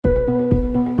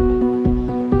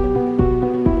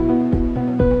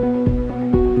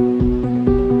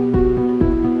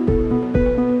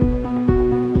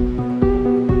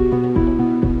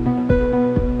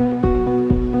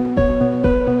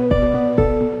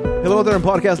out there in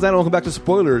podcast land. Welcome back to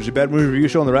Spoilers, your bad movie review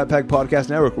show on the Rat Pack Podcast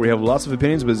Network, where we have lots of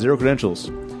opinions but zero credentials.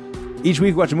 Each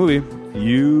week we watch a movie,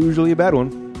 usually a bad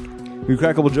one. We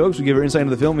crack a couple jokes, we give our insight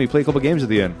into the film, and we play a couple games at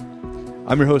the end.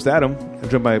 I'm your host, Adam. I'm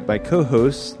joined by my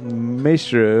co-host,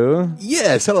 Maestro.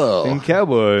 Yes, hello. And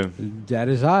Cowboy. That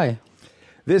is I.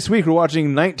 This week we're watching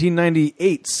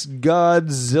 1998's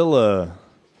Godzilla.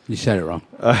 You said it wrong.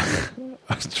 I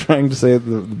was trying to say it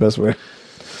the best way.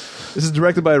 This is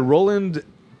directed by Roland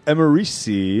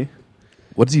Emmerich.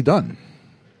 What has he done?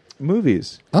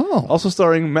 Movies. Oh. Also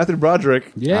starring Matthew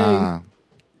Broderick, Yay.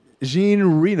 Jean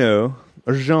Reno,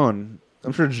 or Jean.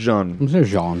 I'm sure it's Jean. I'm sure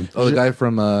Jean. Oh, the guy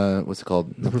from, what's it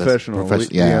called? The Professional.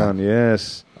 Yeah. Leon,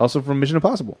 yes. Also from Mission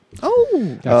Impossible.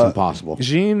 Oh. That's impossible.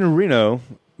 Jean Reno,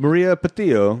 Maria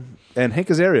Patillo, and Hank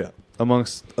Azaria,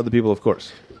 amongst other people, of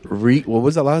course. What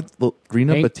was that last?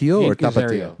 Rena Hank- Patillo or Hank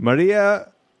Tapatillo? Azaria. Maria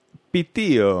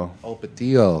Patillo. Oh,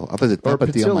 Patillo. I thought it was Or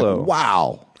Tapatillo. I'm Patillo. like,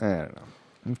 wow. I don't know.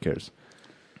 Who cares?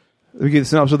 We get the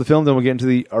synopsis of the film, then we'll get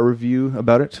into our review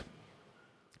about it.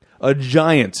 A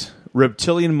giant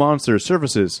reptilian monster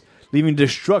surfaces, leaving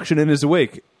destruction in his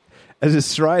wake as it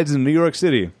strides in New York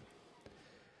City.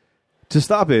 To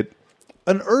stop it,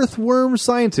 an earthworm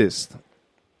scientist,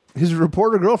 his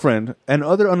reporter girlfriend, and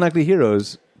other unlikely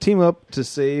heroes team up to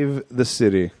save the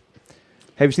city.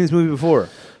 Have you seen this movie before?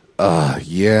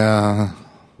 Yeah.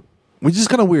 Which is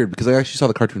kind of weird because I actually saw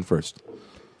the cartoon first.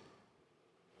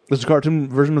 There's a cartoon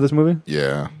version of this movie,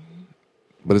 Yeah.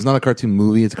 But it's not a cartoon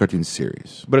movie, it's a cartoon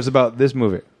series. but it's about this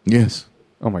movie. Yes.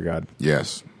 Oh my God.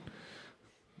 Yes.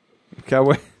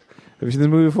 Cowboy, have you seen this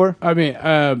movie before? I mean,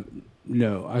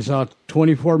 no. I saw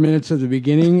 24 minutes of the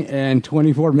beginning and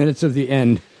 24 minutes of the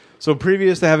end. So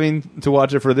previous to having to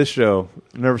watch it for this show,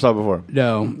 never saw it before.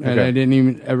 No, and Okay. I didn't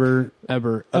even ever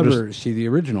see the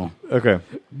original Okay.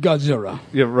 Godzilla.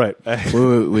 Yeah, right.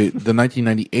 Wait. The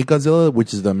 1998 Godzilla,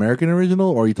 which is the American original,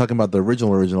 or are you talking about the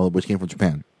original, which came from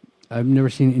Japan? I've never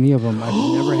seen any of them. I've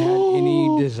never had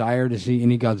any desire to see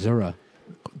any Godzilla.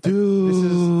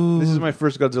 Dude. This is my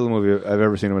first Godzilla movie I've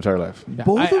ever seen in my entire life.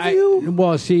 Both of you?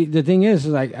 Well, see, the thing is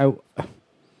like I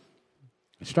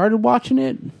started watching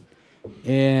it,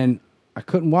 and I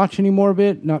couldn't watch any more of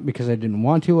it. Not because I didn't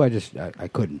want to. I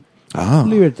couldn't. Ah.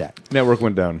 Leave it at that. Network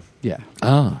went down. Yeah,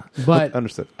 Ah. but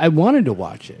Understood. I wanted to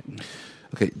watch it.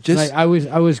 Okay, just... Like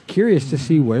I was curious to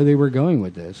see where they were going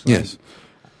with this. Like, yes.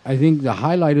 I think the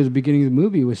highlight of the beginning of the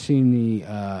movie was seeing the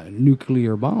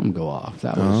nuclear bomb go off.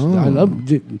 That was I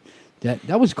loved it.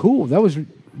 That was cool. That was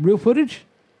real footage.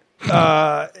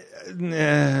 Nah, I don't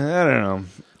know.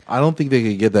 I don't think they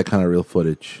could get that kind of real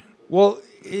footage. Well,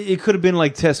 it could have been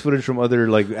like test footage from other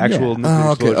like actual Yeah.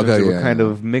 nuclear explosions that were yeah, kind yeah.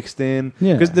 of mixed in.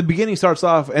 Yeah. Because the beginning starts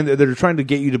off and they're trying to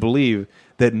get you to believe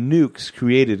that nukes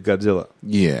created Godzilla,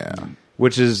 Yeah.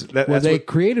 which is Well, that's they what,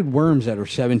 created worms that are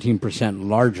 17%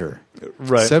 larger.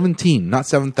 right. 17, not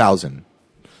 7,000.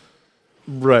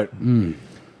 Right.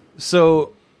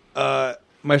 So,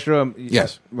 Maestro,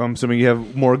 Yes. I'm assuming you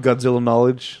have more Godzilla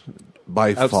knowledge.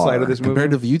 By Outside far. of this movie?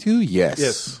 Compared to you two, yes.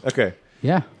 Yes. Okay.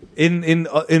 Yeah. In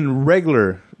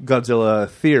regular Godzilla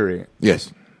theory,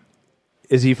 Yes.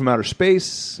 is he from outer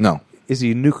space? No. Is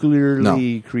he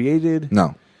nuclearly created?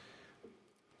 No.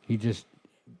 He just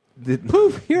Did,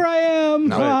 poof. Here I am.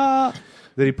 No. Ah.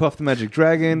 did he puff the magic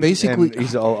dragon? Basically- and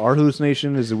he's all our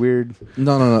hallucination is a weird.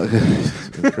 No.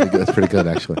 That's pretty good,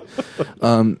 actually.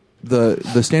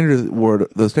 The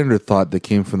standard thought that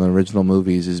came from the original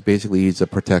movies is basically he's a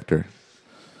protector.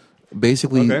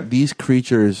 Basically, Okay. these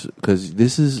creatures, because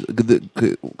this is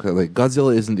like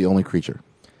Godzilla isn't the only creature.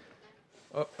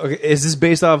 Okay, is this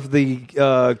based off the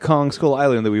Kong Skull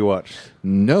Island that we watched?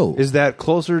 No, Is that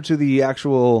closer to the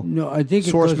actual? No, I think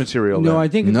Source it goes, material, No, then. I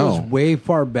think it No. goes way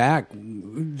far back.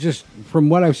 Just from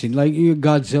what I've seen, like you had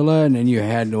Godzilla, and then you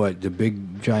had the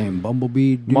big giant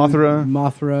bumblebee, dude,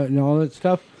 Mothra, and all that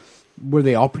stuff. Were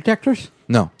they all protectors?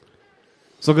 no.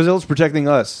 So Godzilla's protecting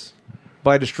us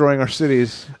by destroying our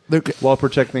cities while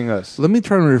protecting us. Let me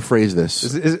try and rephrase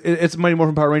this. It's Mighty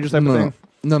Morphin Power Rangers type of thing.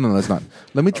 No, it's not.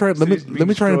 Let me try. Let me try and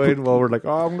destroyed put, while we're like,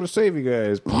 oh, I'm going to save you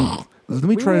guys. let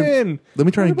me try. Win. Let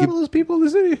me try What and about give. all those people in the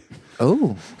city.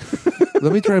 Oh,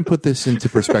 let me try and put this into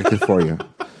perspective for you.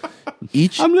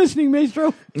 Each I'm listening,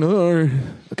 Maestro.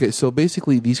 okay, so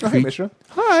basically these Hey, creatures. Mishra.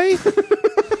 Hi.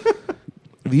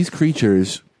 These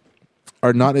creatures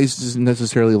are not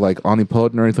necessarily like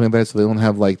omnipotent or anything like that, so they don't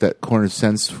have like that corner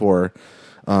sense for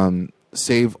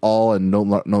save all and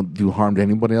no do harm to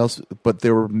anybody else. But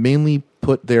they were mainly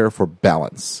put there for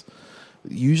balance.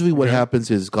 Usually, what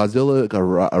happens is Godzilla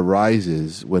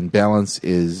arises when balance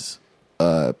is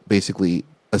basically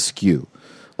askew.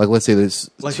 Like, let's say there's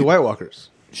Like the White Walkers.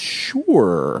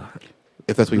 Sure,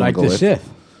 if that's what you Like want the to go with.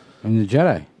 Sith and the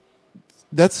Jedi.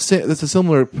 That's a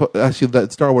similar. Actually,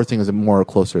 that Star Wars thing is more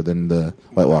closer than the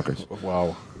White Walkers.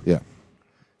 Wow. Yeah.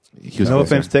 He was No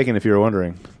closer. offense taken if you were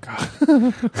wondering.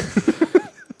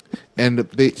 And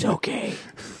they. It's okay.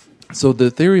 So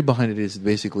the theory behind it is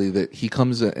basically that he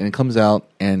comes out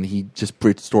and he just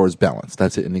restores balance.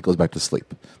 That's it, and he goes back to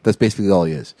sleep. That's basically all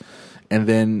he is. And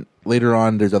then later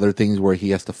on, there's other things where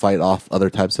he has to fight off other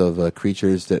types of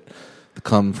creatures that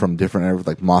come from different,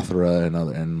 like Mothra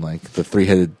and like the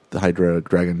 3-headed Hydra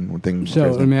dragon thing.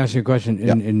 So let me ask you a question.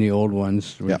 Yeah. In the old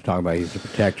ones, we Yeah. talk about he's the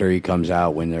protector. He comes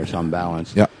out when there's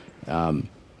unbalance. Yeah.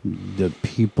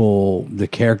 The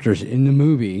characters in the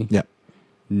movie Yeah.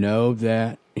 know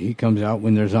that he comes out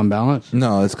when there's unbalance.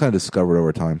 No, it's kind of discovered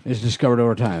over time. It's discovered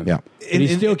over time. Yeah. But he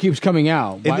still keeps coming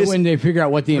out. Why this- wouldn't they figure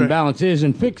out what the imbalance is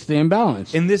and fix the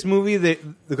imbalance? In this movie, the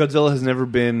Godzilla has never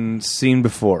been seen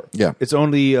before. Yeah. It's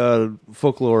only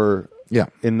folklore. Yeah.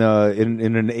 In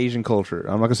an Asian culture.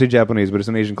 I'm not gonna say Japanese, but it's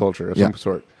an Asian culture of Yeah. some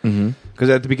sort. Because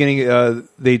at the beginning,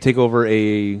 they take over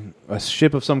a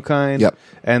ship of some kind. Yep.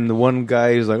 And the one guy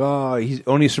is like, "Oh, he's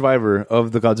only a survivor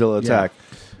of the Godzilla attack."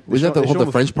 Was that the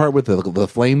French part with the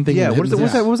flame thing? Yeah. and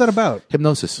What was that about?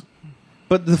 Hypnosis.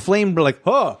 But the flame, like,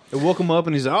 oh, it woke him up,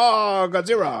 and he's like, "Oh,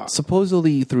 Godzilla."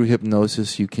 Supposedly, through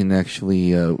hypnosis, you can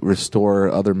actually restore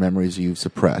other memories you've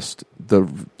suppressed.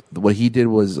 What he did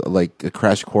was like a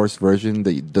crash course version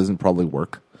that doesn't probably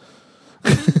work.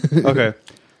 Okay.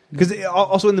 Because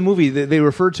also in the movie they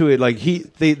refer to it like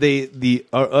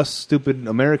us stupid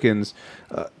Americans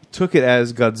took it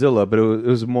as Godzilla, but it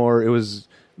was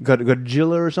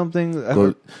Godzilla or something.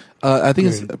 I think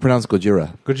it's pronounced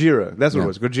Gojira. Gojira. That's what Yeah. it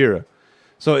was. Gojira.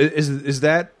 So is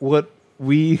that what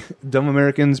we dumb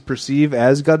Americans perceive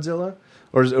as Godzilla,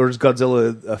 or is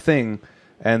Godzilla a thing,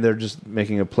 and they're just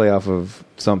making a play off of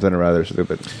something or rather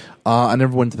stupid? I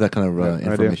never went into that kind of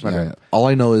information. Okay. Yeah. All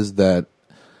I know is that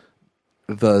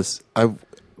because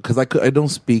I don't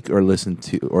speak or listen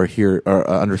to or hear or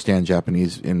understand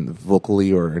Japanese in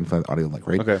vocally or in audio, like,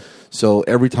 right? Okay. So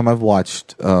every time I've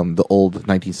watched the old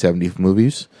 1970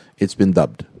 movies, it's been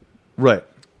dubbed. Right.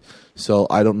 So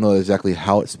I don't know exactly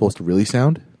how it's supposed to really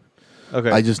sound. Okay.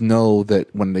 I just know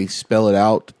that when they spell it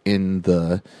out in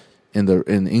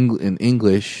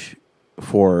English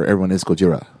for everyone, is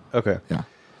Gojira. Okay. Yeah.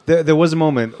 There was a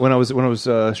moment when I was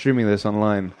streaming this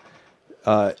online.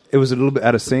 It was a little bit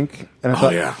out of sync, and I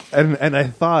thought, and I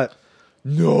thought,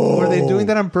 no, were they doing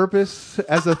that on purpose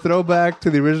as a throwback to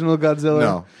the original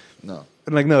Godzilla? No.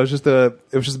 And like, no, it was just a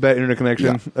bad internet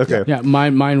connection. Yeah. Okay. Yeah,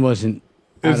 mine wasn't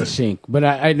out of sync. But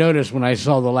I noticed when I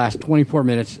saw the last 24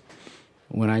 minutes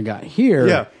when I got here.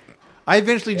 Yeah. I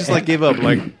eventually just gave up.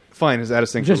 Like, fine, it's out of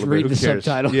sync. Just for a little read bit. the Who cares?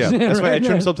 subtitles. Yeah, that's why I Right.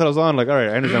 turned subtitles on. Like, all right,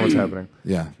 I understand what's happening.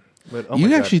 Yeah. But oh You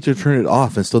my actually God. to turn it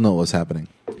off and still know what's happening.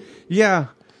 Yeah,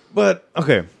 but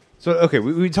okay. So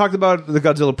we talked about the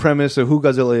Godzilla premise of who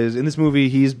Godzilla is. In this movie,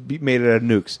 he's made it out of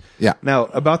nukes. Yeah. Now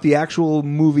about the actual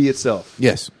movie itself.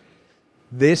 Yes.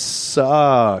 This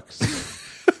sucks.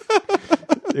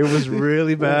 It was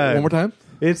really bad. One more time.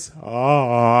 It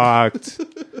sucked.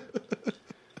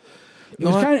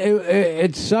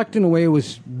 It sucked in a way. It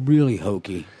was really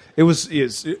hokey. It was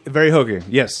very hokey.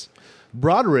 Yes,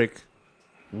 Broderick.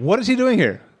 What is he doing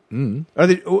here? Are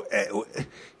they?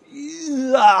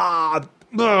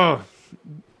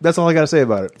 That's all I got to say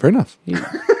about it. Fair enough.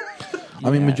 I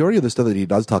mean, majority of the stuff that he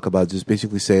does talk about just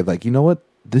basically say, like, you know what?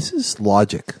 This is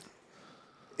logic.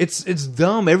 It's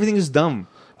dumb. Everything is dumb.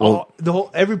 Well-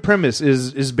 Every premise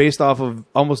is based off of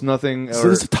almost nothing. So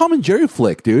it's a Tom and Jerry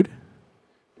flick, dude.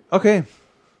 Okay.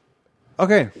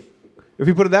 If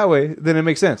you put it that way, then it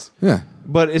makes sense. Yeah.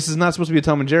 But this is not supposed to be a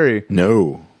Tom and Jerry.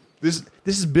 No. This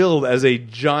is billed as a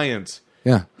giant.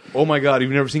 Yeah. Oh my God!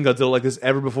 You've never seen Godzilla like this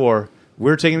ever before.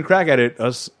 We're taking a crack at it.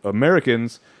 Us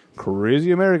Americans, crazy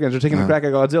Americans, are taking a crack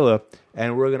at Godzilla,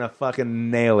 and we're gonna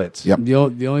fucking nail it. Yep. The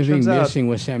only thing Turns out- missing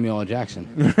was Samuel L.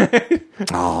 Jackson.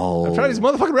 Oh. Try these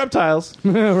motherfucking reptiles.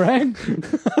 Right?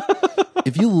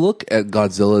 If you look at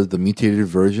Godzilla, the mutated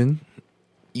version,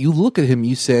 you look at him,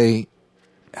 you say,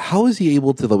 how is he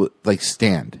able to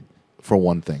stand? For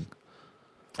one thing,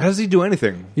 How does he do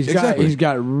anything? He's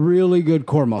got really good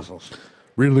core muscles.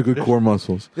 really good core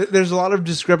muscles, There's a lot of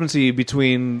discrepancy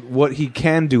between what he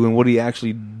can do and what he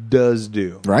actually does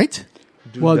do. right?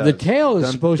 Well, the does. tail is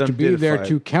Done- supposed to done be there deified.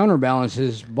 to counterbalance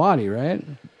his body, right?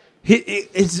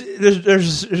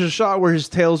 There's a shot where his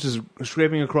tail's just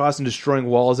scraping across and destroying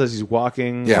walls as he's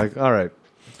walking. Yeah. Like, all right.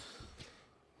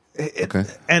 Okay.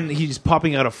 And he's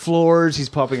popping out of floors. He's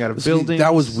popping out of See, buildings.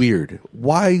 that was weird.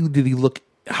 Why did he look?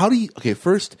 How do you? Okay,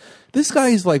 first, this guy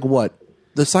is like what?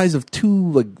 the size of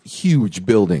two like huge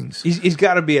buildings. He's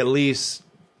got to be at least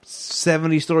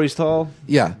 70 stories tall.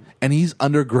 Yeah, and he's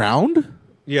underground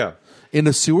Yeah. in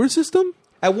a sewer system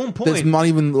At one point, that's not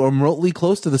even remotely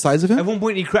close to the size of him. At one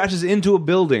point, he crashes into a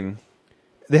building.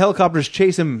 The helicopters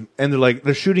chase him, and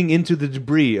they're shooting into the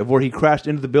debris of where he crashed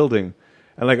into the building.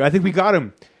 And I think we got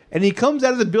him. And he comes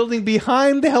out of the building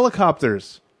behind the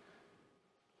helicopters.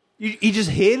 He just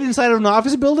hid inside of an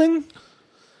office building?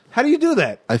 How do you do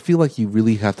that? I feel like you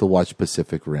really have to watch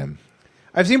Pacific Rim.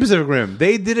 I've seen Pacific Rim.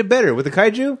 They did it better with the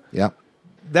kaiju. Yeah,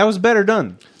 That was better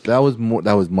done. that was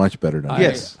much better done.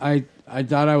 Yes. I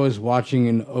thought I was watching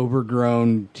an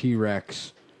overgrown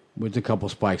T-Rex with a couple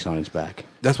spikes on its back.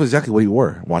 That's exactly what you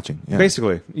were watching. Yeah.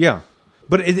 Basically, yeah.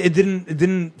 But it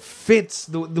didn't fit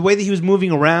the way that he was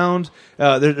moving around.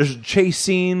 There's a chase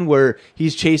scene where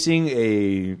he's chasing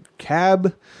a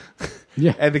cab,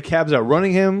 Yeah. and the cab's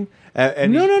outrunning him.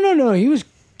 And No. He was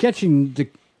catching the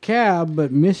cab,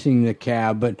 but missing the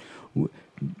cab. But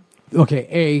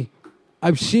okay,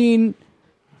 I've seen,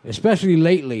 especially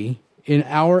lately in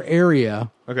our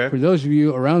area. Okay. For those of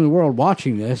you around the world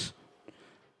watching this,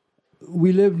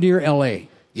 we live near L.A.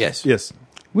 Yes. Yes,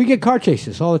 We get car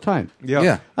chases all the time.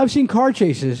 Yeah. I've seen car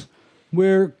chases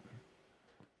where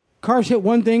cars hit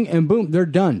one thing and boom, they're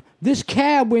done. This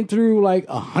cab went through like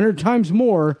 100 times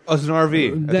more Oh, it's an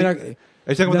RV. than Are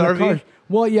you talking about the RV?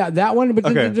 Well, yeah, that one, but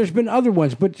Okay. there's been other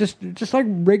ones, but just like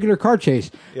regular car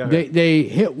chase. Yeah, okay. They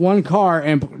hit one car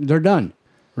and they're done,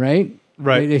 right?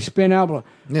 Right. They spin out.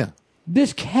 Yeah.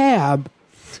 This cab,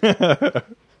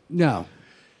 no.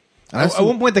 At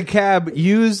one point, the cab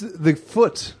used the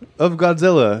foot of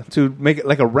Godzilla to make it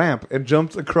like a ramp and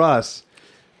jumped across,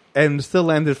 and still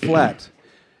landed flat.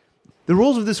 The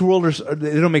rules of this world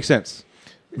they don't make sense.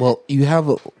 Well, you have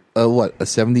a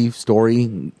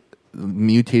 70-story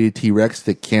mutated T-Rex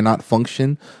that cannot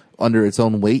function under its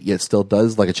own weight, yet still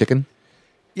does, like a chicken.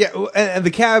 Yeah, and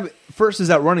the cab first is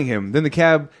outrunning him. Then the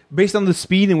cab, based on the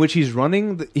speed in which he's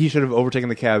running, he should have overtaken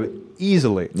the cab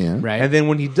easily. Yeah. Right. And then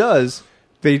when he does,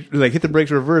 they hit the brakes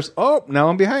reverse. Oh, now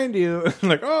I'm behind you.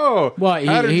 Oh, Well,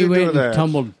 how did he you do went that? and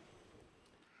tumbled.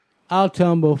 I'll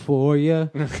tumble for you.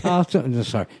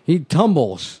 Sorry. He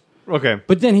tumbles, Okay.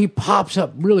 but then he pops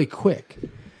up really quick.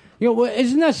 You know,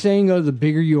 isn't that saying, the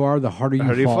bigger you are, the harder you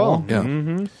How do you fall? Yeah.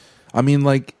 Mm-hmm. I mean,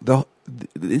 like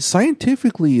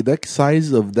scientifically, that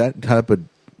size of that type of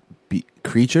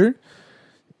creature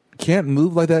can't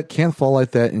move like that, can't fall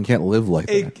like that, and can't live like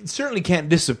that. It certainly can't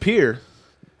disappear.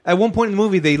 At one point in the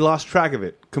movie, they lost track of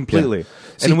it completely, Yeah.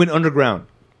 and See- it went underground.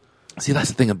 See, that's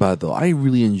the thing about it, though. I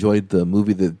really enjoyed the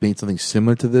movie that made something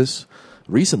similar to this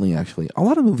recently. Actually, a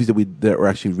lot of movies that were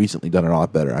actually recently done are a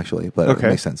lot better. Actually, but Okay. it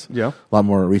makes sense. Yeah. A lot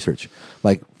more research.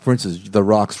 Like, for instance, The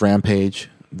Rock's Rampage,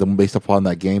 the one based upon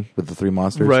that game with the three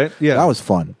monsters. Right, yeah. that was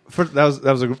fun. That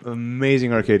was an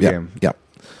amazing arcade Yeah, game. yeah.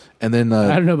 And then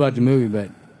I don't know about the movie, but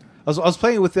I was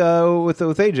playing with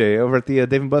AJ over at the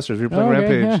Dave and Buster's. We were playing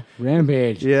Okay, Rampage. yeah.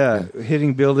 Rampage. Yeah,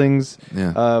 hitting buildings.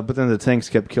 Yeah. But then the tanks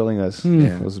kept killing us.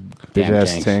 Yeah. Those big Damn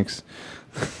ass tanks.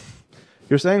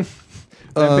 You're saying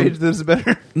Rampage is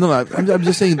better? no, I'm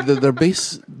just saying that their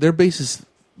base is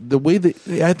the way that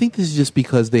I think this is just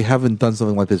because they haven't done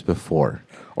something like this before,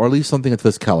 or at least something at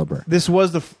this caliber. This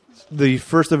was the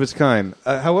first of its kind.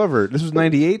 However, this was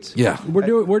 '98. Yeah,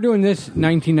 We're doing this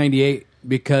 1998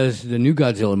 because the new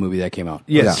Godzilla movie that came out.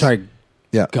 Yes. Sorry,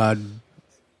 yeah.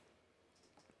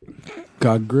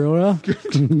 Godgorilla?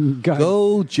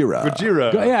 Gojira.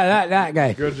 Gojira. Yeah, that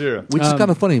guy. Gojira. Which is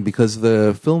kind of funny because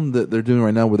the film that they're doing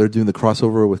right now, where they're doing the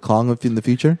crossover with Kong in the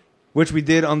future. Which we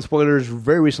did on spoilers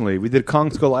very recently. We did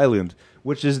Kong Skull Island,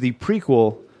 which is the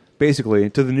prequel, basically,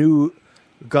 to the new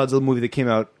Godzilla movie that came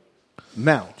out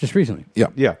now. Just recently. Yeah,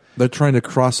 Yeah. They're trying to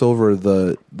cross over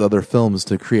the other films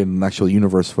to create an actual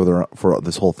universe for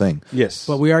this whole thing. Yes.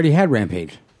 But we already had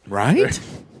Rampage. Right?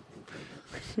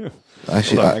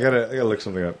 Actually, Hold on, I gotta look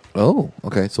something up. oh,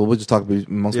 okay. So we'll just talk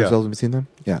amongst Yeah. ourselves. Have you seen them?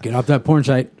 Yeah. Get off that porn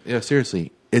site. Yeah.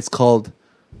 Seriously, it's called.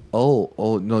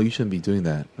 Oh no! You shouldn't be doing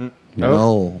that. Oh.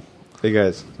 No. Hey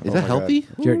guys, Is that healthy?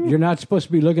 You're not supposed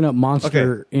to be looking up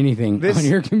monster anything on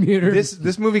your computer.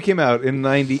 This movie came out in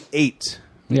 '98.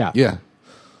 yeah. Yeah.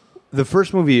 The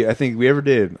first movie I think we ever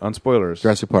did on spoilers,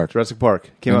 Jurassic Park.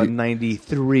 came out in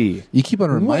 '93. You keep on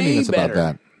reminding Way us about better.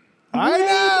 that. I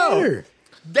know. better.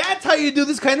 That's how you do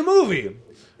this kind of movie.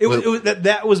 It was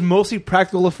that was mostly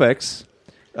practical effects.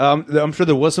 I'm sure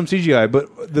there was some CGI, but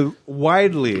it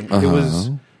was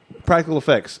practical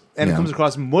effects, and it Yeah. comes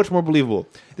across much more believable.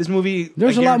 This movie,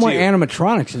 There's I a lot more guarantee you,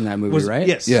 animatronics in that movie, right?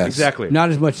 Yes, Yes. exactly. Not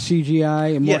as much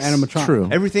CGI and more Yes. animatronics. True.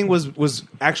 Everything was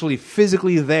actually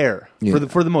physically there Yeah.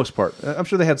 for the most part. I'm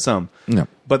sure they had some. No.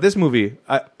 But this movie,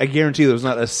 I guarantee there was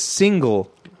not a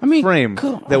single frame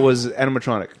cool. that was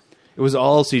animatronic. It was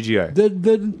all CGI.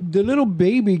 The little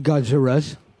baby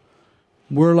Godzillas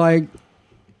were like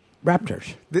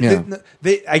raptors.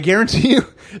 I guarantee you,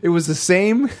 it was the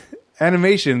same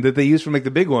animation that they used for make the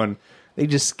big one. They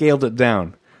just scaled it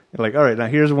down. They're like, all right, now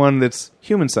here's one that's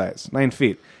human size, 9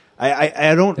 feet.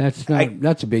 I don't.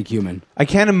 That's a big human. I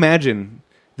can't imagine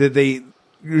that they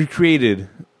recreated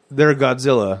their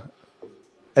Godzilla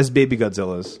as baby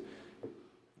Godzillas,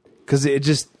 because it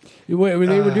just They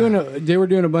were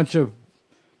doing a bunch of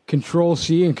Control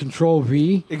C and Control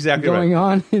V Exactly going right.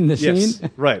 on in the yes,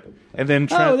 scene. right. And then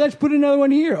Let's put another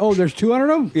one here. Oh, there's 200 of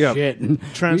them? Yeah. Shit. We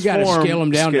got transform, to scale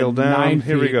them down scale to 9 feet.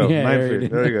 Here we go, Yeah, 9 there it feet. is.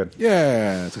 Very good.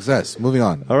 Yeah, success. Moving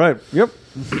on. All right. Yep.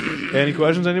 Any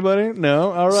questions, anybody?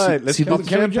 No. All right. Let's see, cut the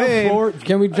Can we jump champagne. forward?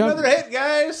 Can we jump? Another hit,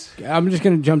 guys. I'm just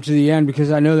going to jump to the end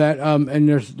because I know that, and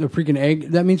there's the freaking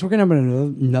egg. That means we're going to have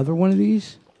another one of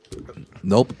these?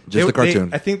 Nope, just a cartoon.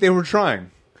 I think they were trying.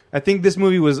 I think this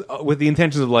movie was with the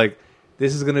intentions of like,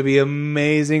 this is going to be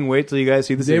amazing. Wait till you guys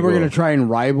see the They were sequel. going to try and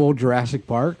rival Jurassic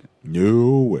Park.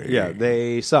 No way. Yeah,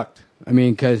 they sucked. I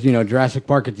mean, because, Jurassic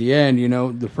Park at the end,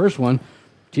 the first one,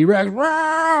 T-Rex,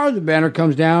 rah, the banner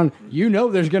comes down.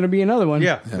 There's going to be another one.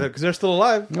 Yeah, because they're still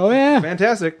alive. Oh, yeah.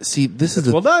 Fantastic. See, this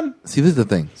is Well done. See, this is the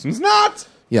thing. It's not.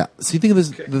 Yeah. See, think of this.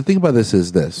 The thing about this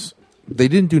is this: they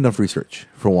didn't do enough research.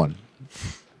 For one.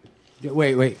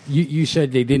 Wait. You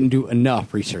said they didn't do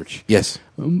enough research. Yes.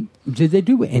 Did they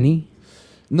do any?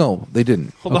 No, they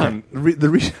didn't. Hold on.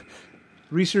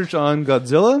 Research on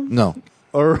Godzilla? No.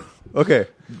 Or, okay.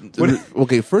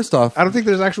 Okay. First off, I don't think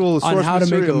there's actual source On how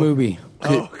material. to make a movie.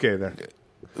 Oh, okay, there.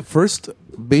 first,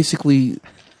 basically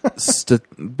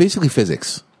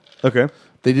physics. Okay.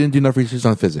 They didn't do enough research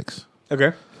on physics.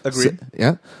 Okay. Agreed.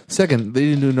 Yeah. Second, they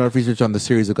didn't do enough research on the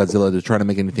series of Godzilla to try to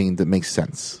make anything that makes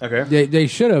sense. Okay. They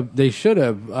should have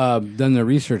done the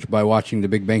research by watching The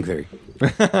Big Bang Theory.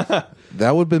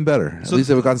 That would have been better. At least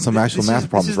they would have gotten some actual math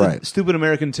problems this is right. The stupid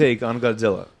American take on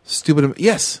Godzilla. Stupid.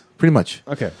 Yes, pretty much.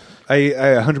 Okay. I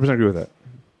 100% agree with that.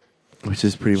 Which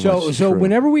is pretty So much true.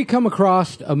 whenever we come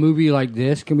across a movie like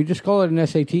this, can we just call it an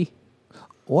SAT?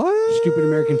 What? Stupid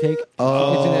American take.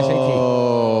 Oh. It's an SAT.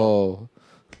 Oh.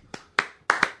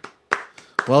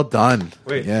 Well done.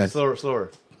 Wait, Yes.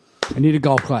 slower. I need a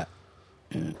golf clap.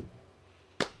 Yeah.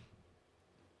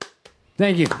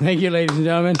 Thank you, ladies and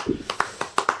gentlemen.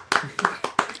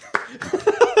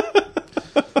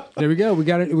 There we go. We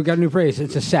got it. We got a new phrase.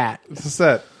 It's a SAT. It's a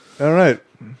set. All right.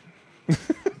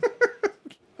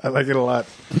 I like it a lot.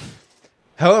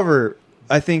 However,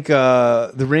 I think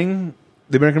The Ring,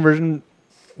 the American version.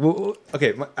 Well,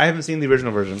 okay, I haven't seen the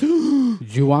original version.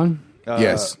 Juwan.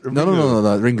 Yes. Ringu. No.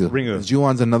 Ringu. Ringu.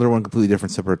 Ju-on's another one completely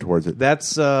different, separate towards it.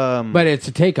 That's But it's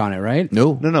a take on it, right?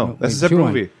 No. no. That's a wait, separate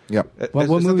Ju-on. movie. Yep. What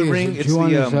It's not movie The Ring. is it? It's Juwan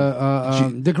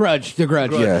the is The Grudge. The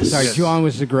Grudge. Yes. Sorry, Yes. Juwan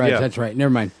was The Grudge. Yeah. That's right. Never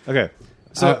mind. Okay.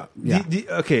 So yeah.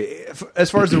 okay,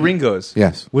 as far as The Ring goes,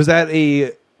 Yes. was that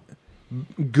a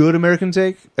good American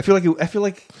take? I feel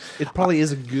like it probably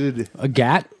is a good. A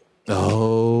GAT.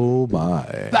 Oh, my.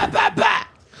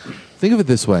 Think of it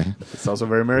this way. It's also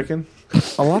very American.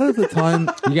 A lot of the time,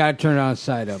 You got to turn it on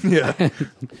side up. Yeah,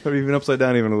 or even upside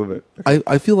down, even a little bit.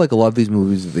 I feel like a lot of these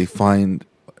movies that they find,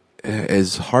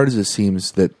 as hard as it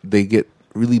seems, that they get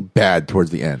really bad towards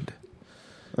the end.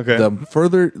 Okay. The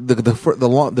further,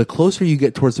 the closer you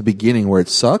get towards the beginning where it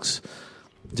sucks,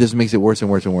 just makes it worse and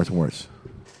worse and worse and worse.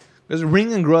 There's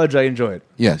Ring and Grudge. I enjoy it.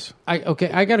 Yes. I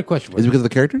got a question for Is it you. because of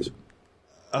the characters?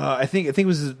 I think it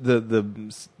was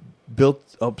the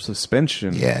built up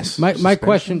suspension. Yes. My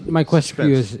question for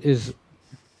you is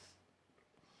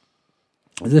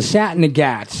the SAT and the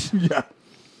GATs. Yeah.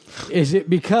 Is it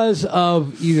because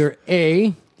of either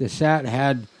A, the SAT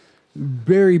had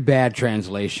very bad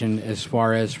translation as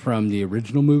far as from the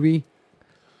original movie,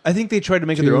 I think they tried to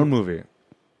make it their own movie.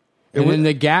 and then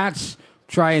the GATs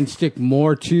try and stick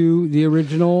more to the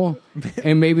original,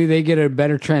 and maybe they get a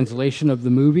better translation of the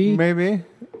movie? Maybe.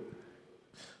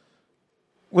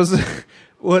 Was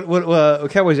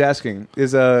what Cowboy's asking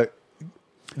is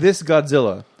this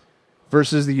Godzilla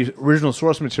versus the original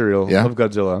source material Yeah. of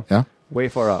Godzilla Yeah. way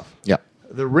far off. Yeah.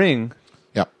 The Ring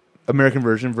Yeah. American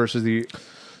version versus the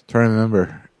Trying to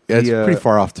remember. Yeah, it's The, pretty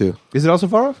far off too. is it also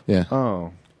far off? Yeah.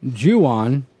 Oh,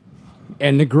 Ju-on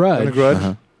and the Grudge, and the Grudge.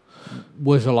 Uh-huh.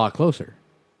 was a lot closer.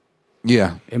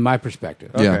 Yeah. in my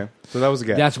perspective. Okay. Yeah. So that was a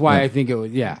gap. That's why I think it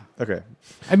was. Yeah. Okay.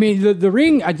 I mean, the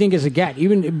Ring, I think, is a gap.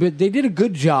 But they did a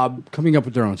good job coming up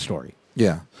with their own story.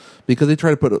 Yeah. Because they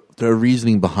try to put a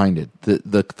reasoning behind it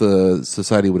that the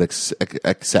society would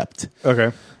accept.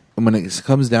 Okay. And when it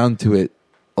comes down to it,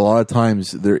 a lot of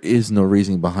times there is no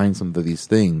reasoning behind some of these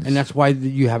things. And that's why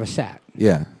you have a SAT.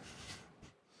 Yeah.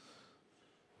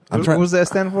 What does that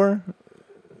stand for?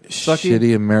 Sucky?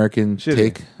 Shitty American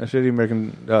take. A shitty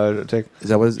American take. Is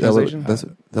that what it is? Translation?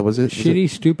 That was it? Shitty,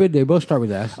 stupid, they both start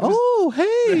with S. Oh,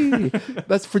 hey.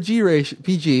 That's for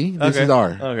PG. This is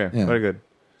R. Okay. Yeah. Very good.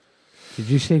 Did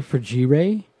you say for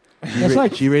G-Ray? That's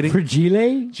like G rating? for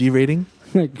G-Lay? G rating?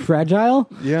 Like fragile?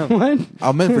 Yeah. What?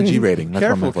 I meant for G rating. That's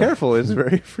what I meant for. Careful. It's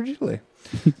very fragile.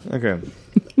 Okay.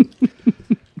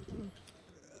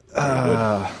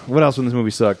 What else in this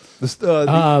movie sucked?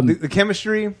 The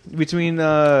chemistry between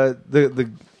the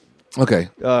Okay.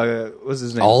 what's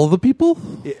his name? All of the people?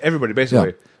 Everybody basically,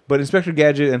 Yeah. but Inspector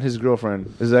Gadget and his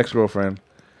girlfriend, his ex-girlfriend,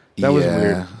 that was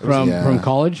weird. From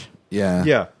college? Yeah.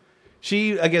 Yeah,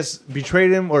 she I guess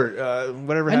betrayed him or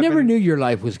whatever. I happened. never knew your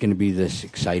life was going to be this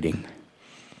exciting.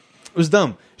 It was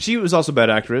dumb. She was also a bad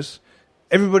actress.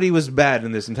 Everybody was bad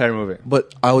in this entire movie.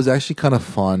 But I was actually kind of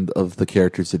fond of the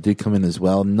characters that did come in as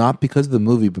well, not because of the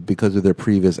movie, but because of their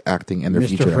previous acting and their Mr.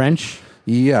 future. French?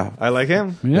 Yeah. I like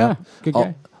him. Yeah. Good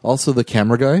guy. Also, the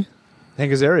camera guy.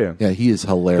 Hank Azaria, Yeah, he is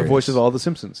hilarious. the voice of all the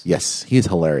Simpsons. Yes, he is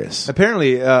hilarious.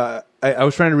 Apparently, I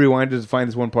was trying to rewind to find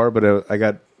this one part, but I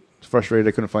got frustrated.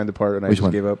 I couldn't find the part, and I Which just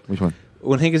one? gave up. Which one?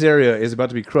 When Hank Azaria is about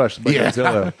to be crushed by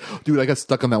Godzilla. Dude, I got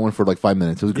stuck on that one for like 5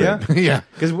 minutes. It was great. Yeah? Yeah.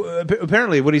 Because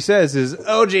apparently what he says is,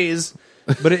 oh, geez.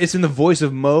 But it's in the voice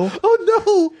of Mo.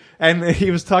 Oh, no. And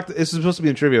he was talked. This is supposed to be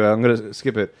in trivia. I'm going to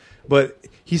skip it. But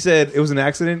he said it was an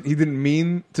accident. He didn't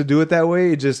mean to do it that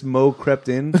way. It just Mo crept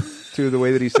in to the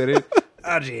way that he said it.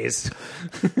 Oh, jeez.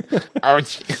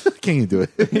 Ouch. Can you do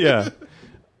it? Yeah.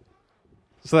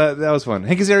 So that was fun.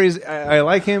 Hank Azaria, I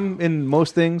like him in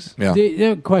most things. Yeah.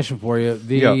 The question for you: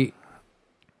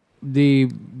 the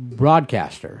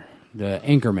broadcaster, the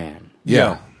anchorman.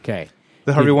 Yeah. Okay.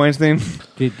 The Harvey Weinstein.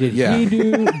 Did Yeah.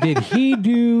 he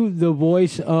do the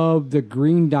voice of the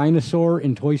green dinosaur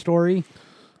in Toy Story?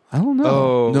 I don't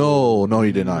know. Oh. No,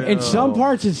 he did not. In some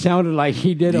parts, it sounded like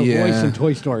he did a Yeah. voice in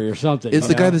Toy Story or something. It's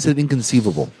the guy that said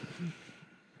inconceivable.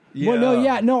 Well,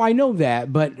 no, I know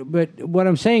that, but what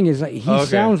I'm saying is like, he Okay.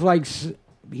 sounds like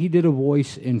he did a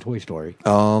voice in Toy Story.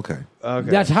 Oh, okay. Okay.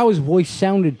 That's how his voice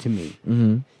sounded to me.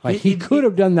 Mm-hmm. Like he could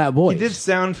have done that voice. He did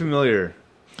sound familiar.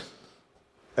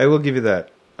 I will give you that.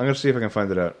 I'm going to see if I can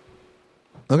find it out.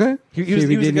 Okay. He See was if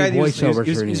he the did guy. any He was voiceovers or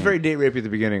he was anything. very date rapey at the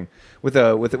beginning with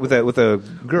a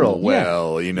girl.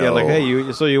 Well, you know. Yeah, like, hey,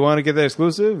 you want to get that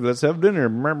exclusive? Let's have dinner.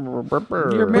 You're But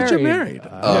you're married. married.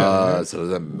 So does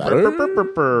that matter?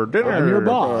 Dinner. I'm your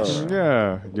boss.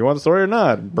 Yeah. Do you want the story or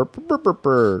not?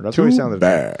 That's what he sounded.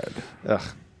 Bad. Ugh.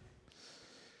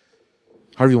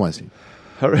 Harvey Weinstein.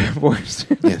 Voice.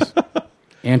 Yes.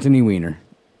 Anthony Weiner.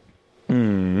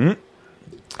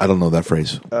 I don't know that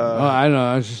phrase. I don't know.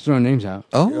 I was just throwing names out.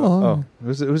 Oh.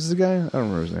 Who's the guy? I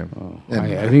don't remember his name.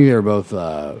 I think they're both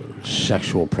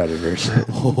sexual predators.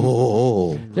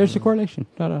 Oh. There's a correlation.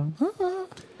 Ta-da.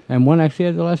 And one actually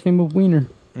had the last name of Weiner.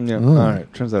 Yeah. All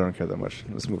right. Turns out I don't care that much.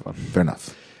 Let's move on. Fair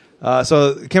enough.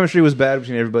 So the chemistry was bad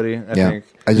between everybody. I think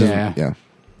I just, Yeah. yeah.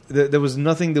 there was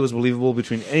nothing that was believable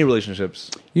between any relationships.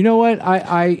 You know what?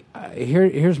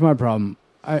 Here's my problem.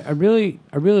 I really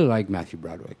like Matthew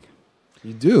Broderick.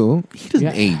 You do? He doesn't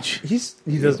Yeah. age. He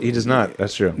does not.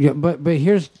 That's true. Yeah, but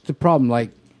here's the problem.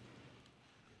 Like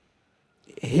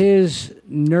his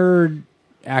nerd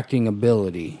acting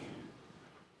ability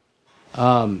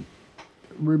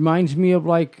reminds me of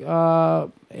like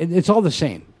it's all the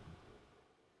same.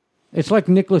 It's like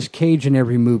Nicolas Cage in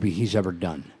every movie he's ever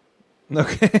done.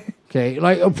 Okay. Okay,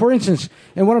 like for instance,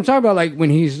 and what I'm talking about, like when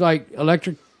he's like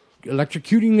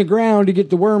electrocuting the ground to get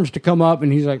the worms to come up,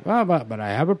 and he's like, oh, but I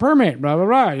have a permit, blah blah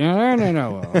blah.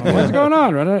 No. What's going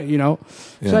on? You know,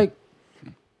 it's Yeah. like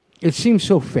it seems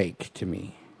so fake to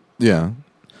me. Yeah.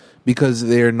 Because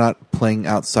they're not playing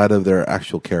outside of their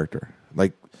actual character.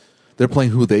 Like, they're playing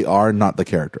who they are, not the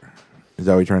character. Is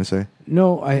that what you're trying to say?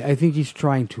 No, I think he's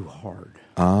trying too hard.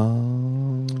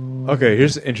 Oh. Okay.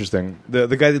 Here's interesting. The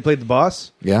guy that played the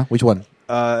boss. Yeah? Which one?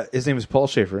 His name is Paul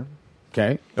Schaefer.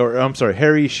 Okay, Or I'm sorry,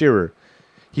 Harry Shearer.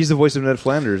 He's the voice of Ned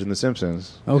Flanders in The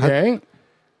Simpsons. okay.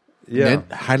 Yeah. Ned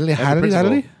Hadley?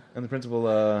 And the principal.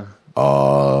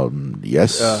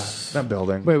 Yes. Not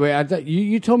Belding. Wait. I thought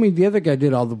you told me the other guy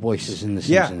did all the voices in The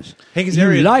Yeah. Simpsons. Hank You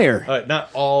Azaria. liar. Not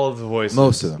all of the voices.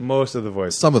 Most of them. Most of the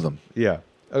voices. Some of them. Yeah.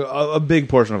 A big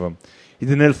portion of them. He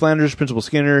did Ned Flanders, Principal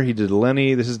Skinner. He did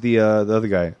Lenny. This is the other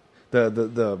guy,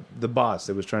 the boss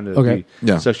that was trying to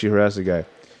sexually harass the guy.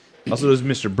 Also, there's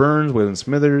Mr. Burns, Waylon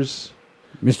Smithers.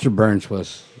 Mr. Burns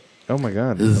was. Oh my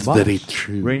God, This is very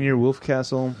true. Rainier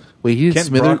Wolfcastle. Wait, he's Kent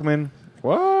Smithers. Brockman.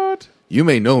 What? You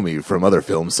may know me from other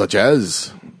films such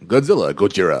as Godzilla,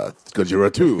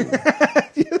 Godzilla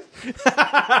 2.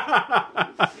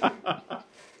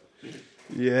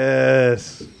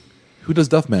 Yes. Who does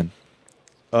Duffman?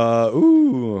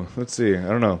 Let's see. I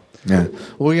don't know. Yeah.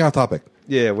 Well, we're off topic.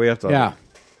 Yeah, way off topic. Yeah.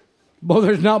 Well,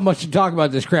 there's not much to talk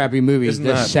about this crappy movie. It's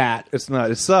This not. sat. It's not.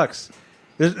 It sucks.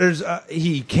 There's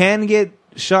he can get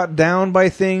shot down by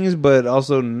things, but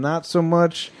also not so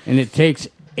much. And it takes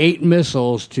 8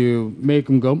 missiles to make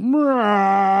him go.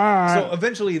 So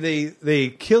eventually they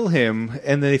kill him,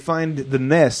 and they find the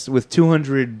nest with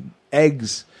 200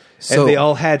 eggs, and they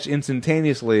all hatch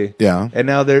instantaneously. Yeah. And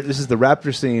now this is the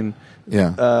raptor scene.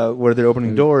 Yeah. Where they're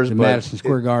opening doors. The but Madison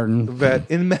Square Garden.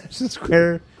 In Madison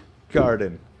Square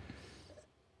Garden.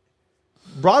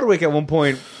 Broadwick at one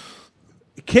point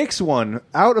kicks one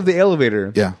out of the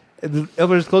elevator. Yeah. And the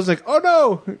elevator's closed. Like, oh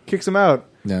no! Kicks him out.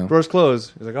 Yeah. Doors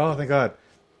closed. He's like, oh, thank God.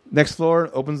 Next floor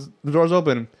opens. The doors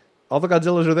open. All the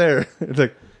Godzillas are there. It's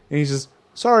like, and he's just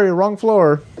sorry, wrong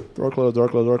floor. Door closed. Door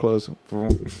closed. Door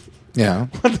closed. Yeah.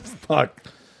 What the fuck?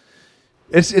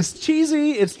 It's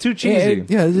cheesy. It's too cheesy.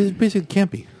 Yeah, it's basically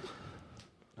campy.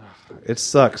 It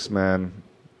sucks, man.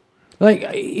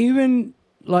 Like, even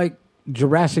like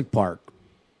Jurassic Park,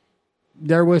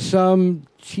 there was some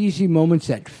cheesy moments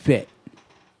that fit.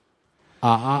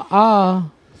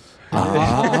 I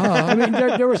mean,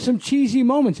 there were some cheesy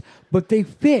moments, but they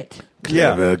fit.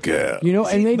 Yeah. Girl. You know,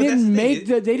 and they but didn't that's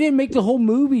the make they didn't make the whole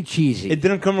movie cheesy. It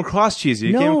didn't come across cheesy.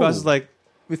 It came No. across as like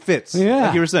it fits. Yeah,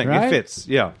 like you were saying, right? it fits.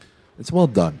 Yeah. It's well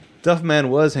done. Duffman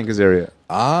was Hank Azaria.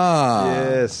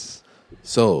 Yes.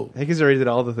 So, Hank Azaria did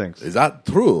all the things. is that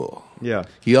true? Yeah.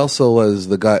 He also was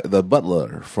the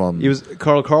butler from... He was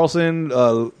Carl Carlson,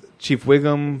 Chief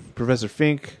Wiggum, Professor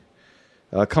Fink,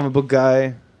 comic book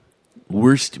guy.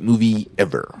 worst movie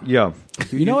ever. Yeah.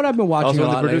 You know what I've been watching Also a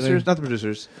lot the producers? lately? Not the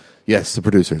producers. Yes, the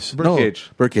producers. Birdcage.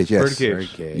 No, Birdcage, yes.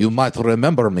 Birdcage. You might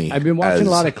remember me. I've been watching as-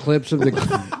 a lot of clips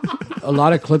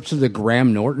of the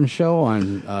Graham Norton show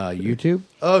on YouTube.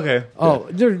 Okay. Oh,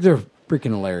 they're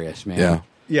freaking hilarious, man. Yeah.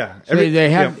 Yeah. So they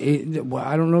have.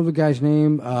 I don't know the guy's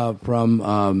name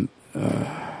from.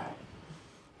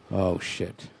 Oh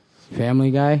shit,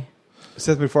 Family Guy.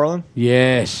 Seth MacFarlane?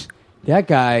 Yes, that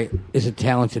guy is a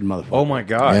talented motherfucker. Oh my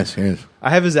God. Yes, yes.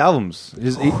 I have his albums.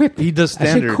 Whip. He does I said,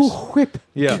 standards. cool whip.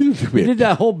 Yeah. He did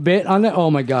that whole bit on that.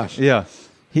 Oh my gosh. Yeah.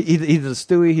 He does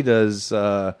Stewie. He does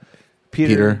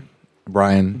Peter,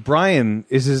 Brian. Brian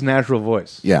is his natural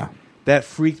voice. Yeah. That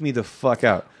freaked me the fuck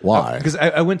out. Why? Because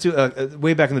I went to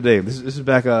way back in the day. This is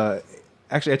back.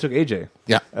 Actually, I took AJ.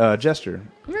 Yeah. Jester.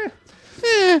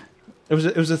 It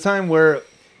was a time where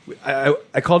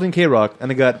I called in K-Rock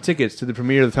and I got tickets to the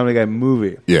premiere of the Family Guy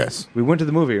movie. Yes. We went to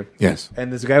the movie. Yes.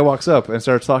 And this guy walks up and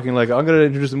starts talking like, I'm going to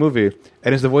introduce the movie.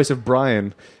 And it's the voice of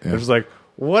Brian. Yeah. I was like,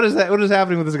 what is that? What is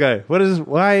happening with this guy? What is,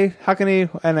 why, how can he,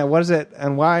 and what is it,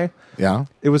 and why? Yeah.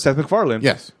 It was Seth MacFarlane.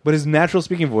 Yes. But his natural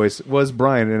speaking voice was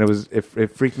Brian, and it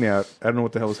freaked me out. I don't know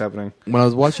what the hell was happening. When I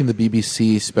was watching the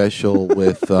BBC special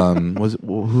with the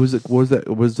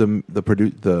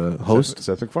host?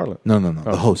 Seth MacFarlane. No,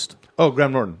 the host. Oh,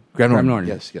 Graham Norton. Graham Norton. Norton.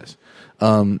 Yes.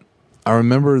 I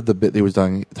remember the bit they was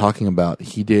talking about.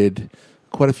 He did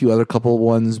quite a few other couple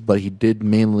ones, but he did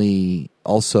mainly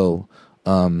also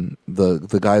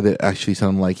the guy that actually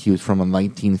sounded like he was from a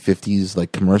 1950s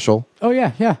like commercial. Oh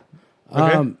yeah.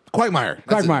 Okay. Quagmire.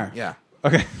 That's Quagmire. it. Yeah.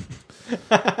 Okay.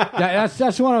 That's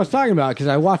the one I was talking about because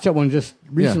I watched that one just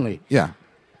recently. Yeah.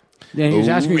 And he was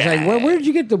asking me, he's like, where did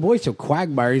you get the voice of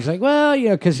Quagmire? He's like, well, you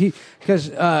know, because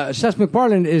Seth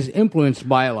MacFarlane is influenced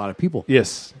by a lot of people.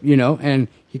 Yes. You know, and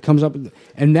he comes up with,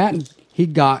 and that he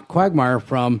got Quagmire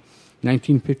from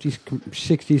 1950s,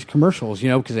 60s commercials, you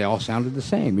know, because they all sounded the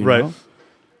same, you Right. know?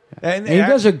 And And he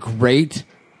does a great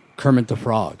Kermit the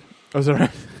Frog. Oh, sorry.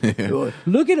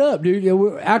 Look it up, dude.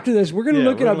 After this, we're going to Yeah,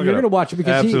 look it we're up. gonna You're look it going to up. watch it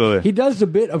because Absolutely. he does the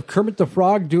bit of Kermit the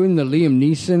Frog doing the Liam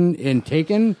Neeson in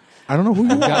Taken. I don't know who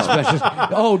you Got are. special.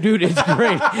 Oh, dude, it's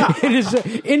great. It is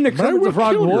in the Kermit the will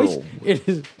Frog kill voice. you. It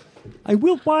is. I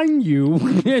will find you.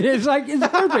 It's like it's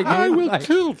perfect. I dude. will Like,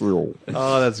 kill you.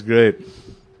 Oh, that's great.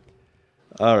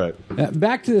 All right.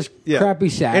 back to this Yeah. crappy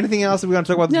sack. Anything else that we're going to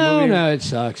talk about this No, movie? no, it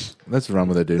sucks. Let's run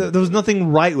with it, dude. There was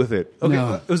nothing right with it. Okay.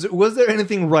 No. Was there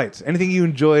anything right? Anything you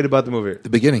enjoyed about the movie? The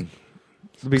beginning.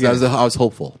 The beginning. I was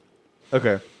hopeful.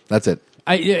 Okay. That's it.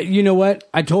 You know what?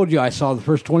 I told you I saw the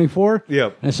first 24.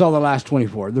 Yep. And I saw the last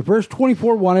 24. The first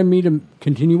 24 wanted me to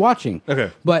continue watching.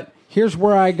 Okay. But here's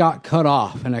where I got cut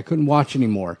off, and I couldn't watch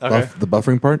anymore. Okay. The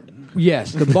buffering part?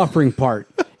 Yes, the buffering part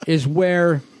is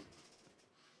where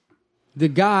the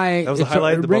guy... That was the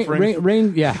highlight of the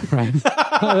buffering? Yeah, right.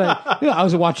 I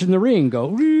was watching the ring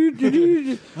go...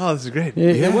 Oh, this is great.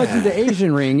 It wasn't the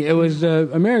Asian ring. It was the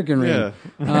American ring.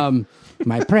 Yeah.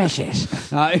 My precious.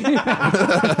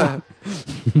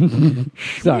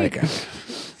 Sorry.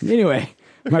 Anyway,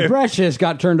 my precious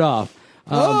got turned off.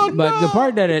 But the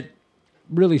part that it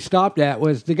really stopped at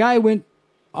was the guy went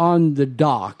on the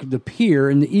dock, the pier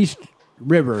in the East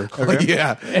River.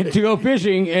 Yeah. And to go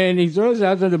fishing, and he throws it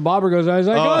out there. The bobber goes out. He's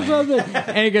like, oh, something.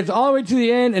 And he gets all the way to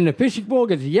the end, and the fishing pole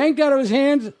gets yanked out of his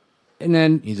hands. And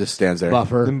then He just stands there.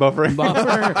 buffer. Then buffering.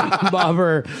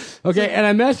 Buffer. Okay, and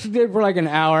I messaged it for like an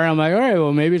hour. I'm like, all right,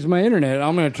 well, maybe it's my internet.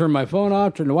 I'm going to turn my phone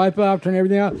off, turn the Wi-Fi off, turn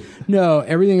everything off. No,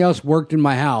 everything else worked in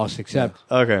my house except.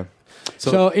 Okay.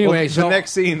 So anyway, the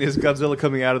next scene is Godzilla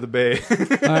coming out of the bay. all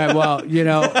right, well,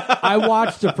 I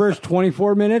watched the first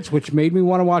 24 minutes, which made me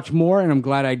want to watch more, and I'm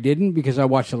glad I didn't because I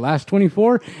watched the last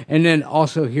 24. And then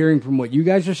also hearing from what you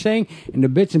guys are saying and the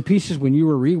bits and pieces when you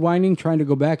were rewinding, trying to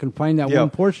go back and find that one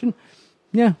portion.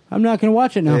 Yeah, I'm not going to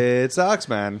watch it now. It sucks,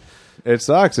 man. It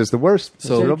sucks. It's the worst. It's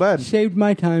real bad. Saved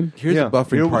my time. Here's Yeah, the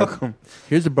buffering you're part. welcome.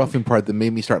 Here's the buffering part that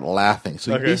made me start laughing.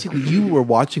 So Okay. basically, you were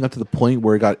watching up to the point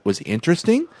where it was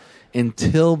interesting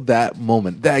until that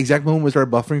moment. That exact moment we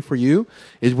started buffering for you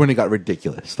is when it got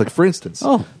ridiculous. Like, for instance,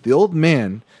 the old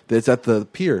man that's at the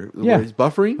pier where he's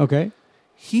buffering, Okay.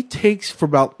 he takes for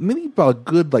about a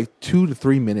good like 2 to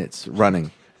 3 minutes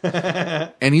running.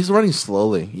 And he's running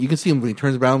slowly. You can see him when he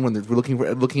turns around when we're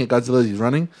looking at Godzilla as he's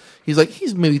running.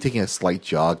 He's maybe taking a slight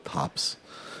jog tops.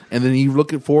 And then you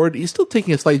look forward, he's still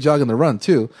taking a slight jog on the run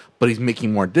too, but he's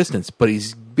making more distance. But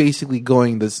he's basically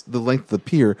going the length of the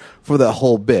pier for that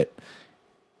whole bit.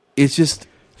 It's just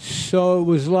So it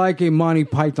was like a Monty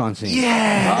Python scene.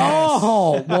 yeah.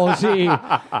 Oh, well, see,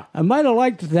 I might have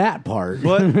liked that part.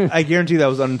 But I guarantee that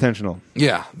was unintentional.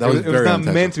 Yeah, that It was was very not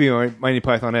intentional. meant to be Monty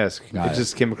Python-esque. Got It it.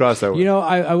 just came across that way. You know,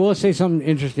 I will say something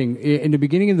interesting. In the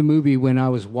beginning of the movie, when I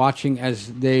was watching as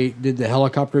they did the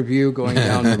helicopter view going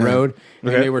down the road,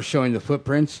 Okay. and they were showing the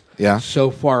footprints Yeah. so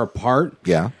far apart,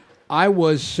 Yeah. I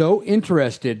was so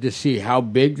interested to see how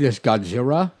big this Godzilla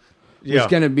was Yeah.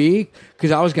 going to be,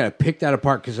 because I was going to pick that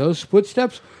apart, because those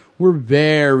footsteps were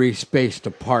very spaced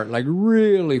apart, like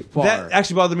really far. That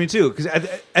actually bothered me too, because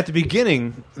at the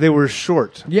beginning they were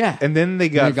short. Yeah. And then they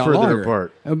got, further longer.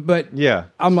 apart. But Yeah.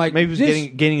 I'm like, maybe it was this-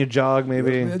 gaining a jog,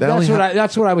 maybe.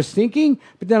 That's what I was thinking.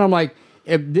 But then I'm like,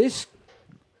 if this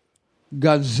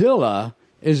Godzilla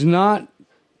is not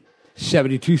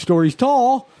 72 stories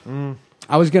tall,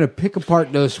 I was going to pick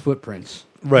apart those footprints.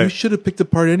 Right. You should have picked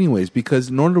apart anyways, because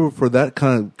in order for that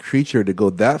kind of creature to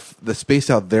go the space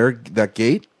out there, that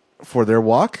gate for their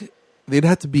walk, they'd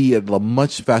have to be at a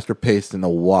much faster pace than the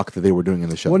walk that they were doing in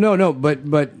the show. Well, no, but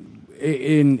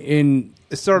in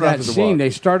It started off that as a scene, walk. they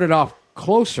started off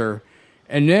closer,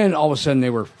 and then all of a sudden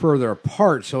they were further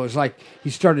apart. So it's like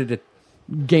he started to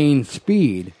gain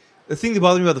speed. The thing that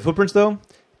bothered me about the footprints, though,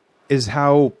 is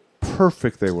how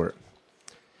perfect they were.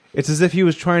 It's as if he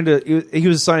was trying to... He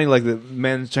was assigning like the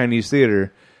men's Chinese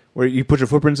theater, where you put your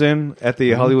footprints in at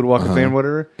the Hollywood Walk of Fame,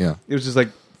 whatever. Yeah. It was just like,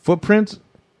 footprint,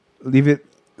 leave it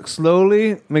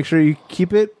slowly, make sure you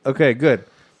keep it. Okay, good.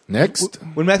 Next.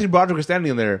 When Matthew Broderick was standing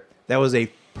in there, that was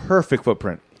a perfect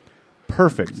footprint.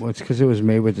 Perfect. Well, it's because it was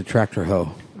made with the tractor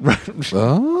hoe.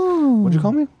 Oh. What'd you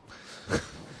call me?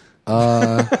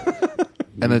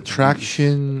 An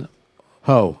attraction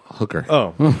Hoe. hooker.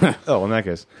 Oh. Oh, in that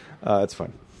case. It's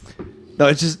fine. No,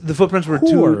 it's just the footprints were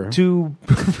Whore. too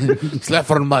Slap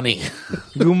for money.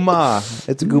 guma.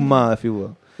 It's a guma, if you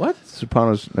will. What?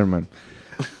 Sopranos. Never mind.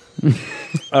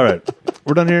 All right,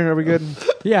 we're done here. Are we good?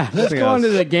 Yeah, let's Nothing go on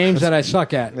else. to the games that I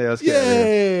suck at. Yeah, let's get out of here.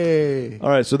 Yay! All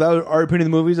right, so that was our opinion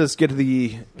of the movies. Let's get to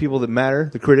the people that matter,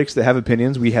 the critics that have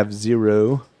opinions. We have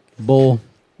zero. Bull.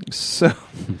 So,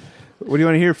 what do you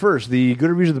want to hear first? The good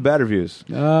reviews or the bad reviews?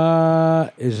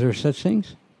 Is there such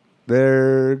things?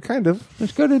 They're kind of.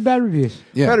 Let's go to the bad reviews.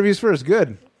 Yeah. Bad reviews first.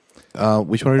 Good.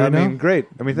 Which one are you I doing mean, great.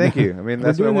 I mean, thank you. I mean,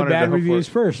 that's We're what I doing the wanted to bad hope reviews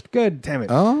for. first. Good. Damn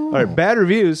it. Oh. All right, bad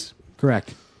reviews.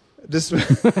 Correct.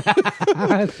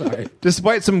 Sorry.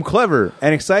 Despite some clever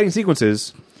and exciting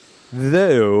sequences,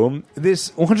 though,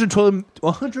 this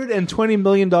 $120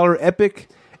 million epic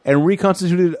and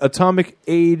reconstituted atomic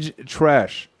age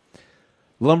trash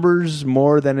lumbers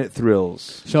more than it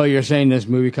thrills. So you're saying this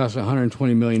movie cost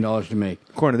 $120 million to make?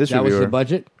 According to this That was reviewer, the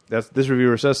budget? this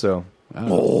reviewer says so.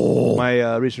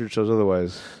 My research shows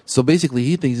otherwise. So basically,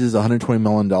 he thinks this is a $120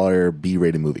 million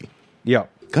B-rated movie. Yeah.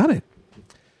 Got it.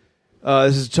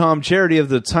 This is Tom Charity of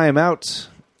the Time Out.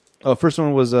 Oh, first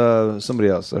one was somebody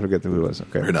else. I forget who it was.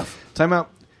 Okay. Fair enough. Time Out.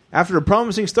 After a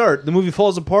promising start, the movie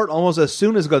falls apart almost as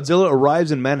soon as Godzilla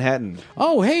arrives in Manhattan.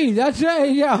 Oh, hey, that's yeah.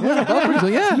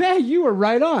 Yeah, you were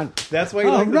right on. That's why you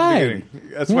liked it at the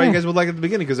beginning. That's why you guys would like it at the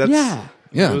beginning, because that's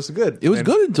it was good. It was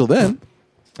good until then.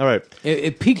 All right.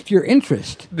 It piqued your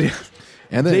interest.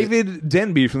 And then David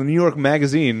Denby from the New York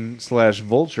Magazine /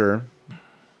 Vulture.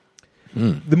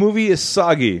 The movie is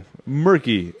soggy,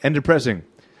 murky, and depressing.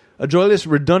 A joyless,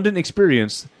 redundant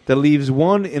experience that leaves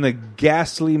one in a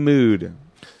ghastly mood.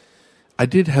 I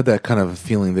did have that kind of a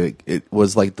feeling that it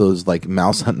was like those like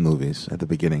mouse hunt movies at the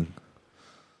beginning.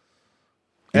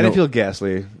 I didn't feel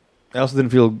ghastly. I also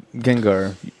didn't feel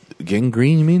Gengar.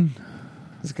 Gangrene, you mean?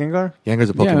 Is it Gengar? Gengar's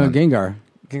a Yeah, Pokemon. Gengar.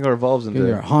 Gengar evolves into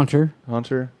Gengar. Haunter.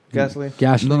 Haunter. Ghastly.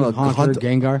 Ghastly. No, Haunter.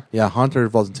 Gengar. Yeah, Haunter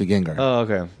evolves into Gengar. Oh,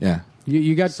 okay. Yeah,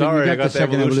 You got Sorry, the, I got the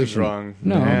second evolutions evolution wrong.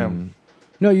 No, Damn.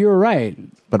 no, you were right.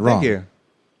 but wrong. Thank you.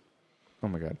 Oh,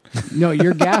 my God. No,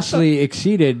 your Ghastly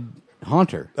exceeded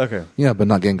Haunter Okay. Yeah, but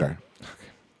not Gengar.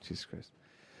 Jesus Christ.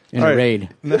 in All a right. raid.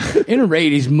 In a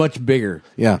raid, he's much bigger.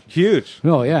 Yeah, Huge.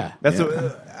 Oh yeah, That's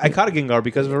I caught a Gengar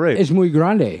because of a raid. it's muy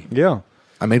grande. Yeah.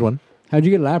 I made one. How'd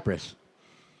you get Lapras?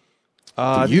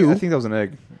 I you? think that was an egg.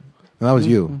 And that was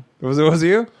you. Was it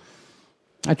you?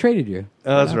 I traded you.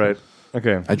 Oh, that's right.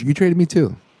 Okay. You traded me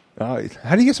too. How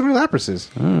do you get so many Laprases?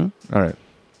 All right.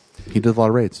 He did a lot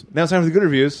of raids. Now it's time for the good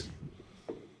reviews.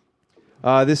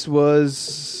 This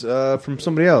was from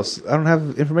somebody else. I don't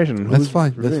have information. on That's who's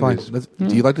fine. That's reviewing fine. these.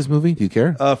 Do you like this movie? Do you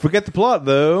care? Forget the plot,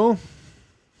 though.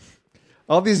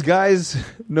 All these guys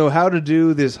know how to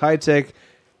do this high-tech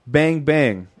bang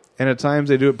bang, and at times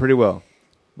they do it pretty well.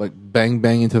 Like bang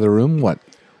bang into the room? What?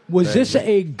 Was this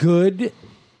a good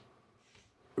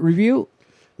review?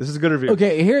 This is a good review.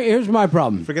 Okay, here's my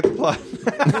problem. Forget the plot.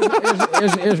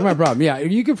 Here's my problem. Yeah,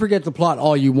 you can forget the plot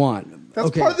all you want. That's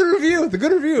okay. part of the review. The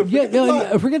good review. Yeah, Forget the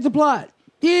plot. no, forget the plot.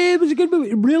 Yeah, it was a good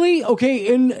movie. Really? Okay,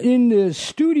 in the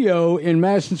studio in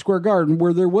Madison Square Garden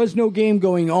where there was no game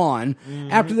going on,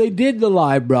 after they did the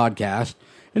live broadcast,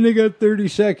 and they got 30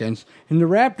 seconds, and the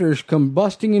Raptors come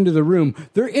busting into the room.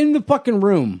 They're in the fucking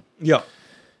room. Yeah.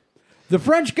 The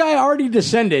French guy already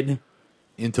descended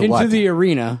Into into what? the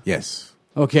arena. Yes.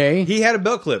 Okay. He had a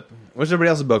belt clip. What's everybody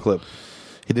else's belt clip?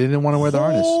 He didn't want to wear the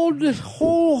harness. Hold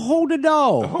the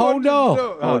dough. Hold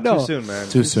Oh, on. too soon, man.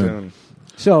 Too soon.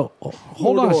 So,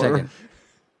 hold on a second.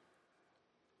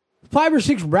 5 or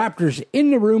 6 Raptors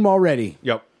in the room already.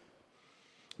 Yep.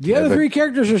 The other but- 3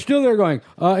 characters are still there going,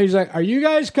 he's like, are you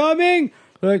guys coming?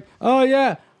 They're like, oh,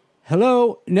 yeah.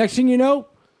 Hello. Next thing you know,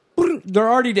 they're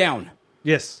already down.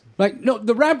 Yes. Like, no,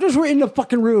 the Raptors were in the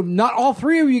fucking room. Not all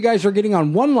 3 of you guys are getting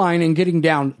on one line and getting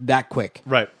down that quick.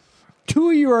 Right. 2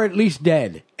 of you are at least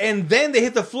dead. And then they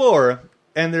hit the floor,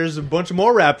 and there's a bunch of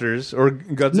more Raptors or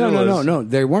Godzillas. No.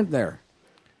 They weren't there.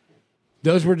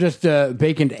 Those were just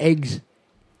vacant eggs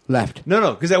left.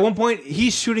 No, because at one point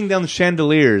he's shooting down the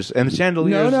chandeliers, and the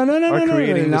chandeliers are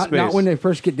creating the space. Not when they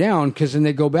first get down, because then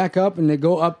they go back up and they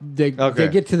go up. They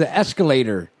get to the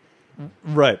escalator.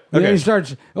 Right. And then Okay. he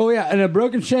starts. Oh yeah, and a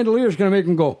broken chandelier is going to make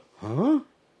him go. Huh?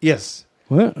 Yes.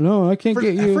 What? No, I can't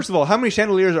get you. First of all, how many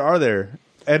chandeliers are there,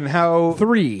 and how?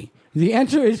 3. The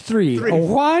answer is 3. A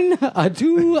 1, a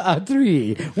 2, a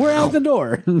 3. We're out the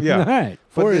door. Yeah. All right.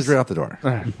 4 is right out the door.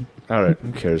 All right.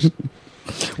 Who cares?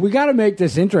 We got to make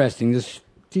this interesting. This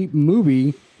cheap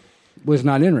movie was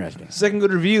not interesting. Second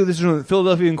good review. This is from the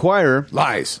Philadelphia Inquirer.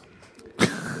 Lies.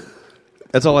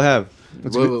 That's all I have.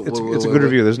 It's Whoa, a whoa, good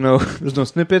review. There's no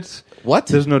snippets. What?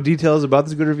 There's no details about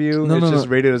this good review. No, it's no, just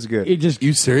no. rated as good. It just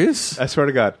You serious? I swear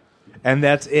to God. And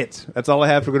that's it. That's all I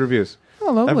have for good reviews. Oh,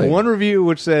 I lovely. have one review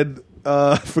which said,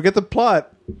 forget the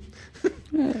plot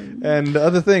and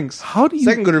other things. How do you-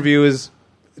 Second good review is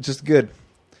just good.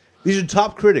 These are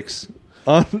top critics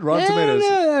on Rotten Tomatoes.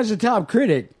 No, that's a top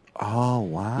critic. Oh,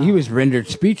 wow. He was rendered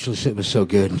speechless. It was so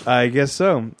good. I guess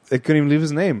so. It couldn't even leave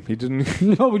his name. He didn't.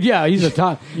 No, but yeah, he's a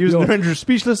top. He was rendered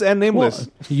speechless and nameless. Well,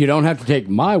 you don't have to take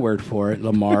my word for it,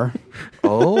 Lamar.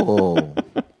 Oh.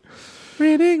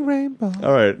 Reading Rainbow.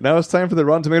 All right, now it's time for the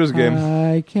Rotten Tomatoes game.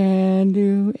 I can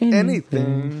do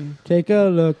anything. Take a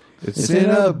look. It's in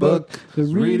a book. The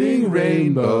Reading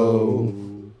Rainbow.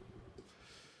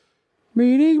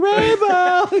 Reading Rainbow.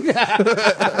 All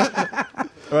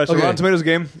right, so Okay. Rotten Tomatoes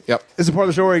game. Yep. This is a part of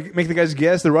the show where I make the guys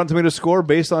guess the Rotten Tomatoes score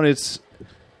based on its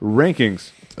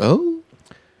rankings. Oh.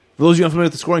 For those of you unfamiliar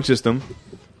with the scoring system,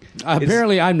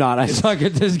 Apparently, I'm not. I suck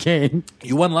at this game.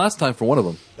 You won last time for one of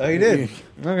them. Oh, you did.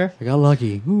 Okay. I got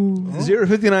lucky. Ooh.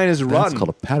 059 is That's rotten. called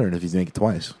a pattern if you make it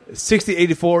twice.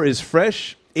 6084 is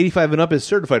fresh. 85 and up is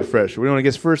certified fresh. We want to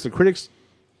guess first the critics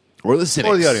Or the cynics.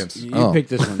 or the audience. You pick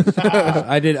this one.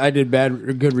 I did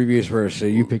good reviews first, so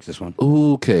you pick this one.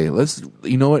 Okay,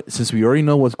 you know what? Since we already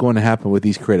know what's going to happen with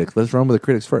these critics, let's run with the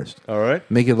critics first. All right.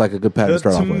 Make it like a good pattern The to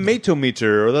start off with. tomato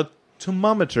meter or the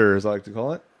tomometer, as I like to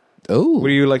call it. Oh. What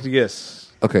do you like to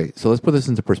guess? Okay, so let's put this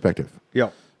into perspective.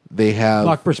 Yeah. They have...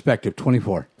 Clock perspective,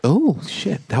 24. Oh,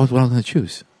 shit. That was what I was going to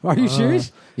choose. Are you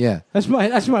serious? Yeah. That's my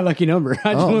lucky number.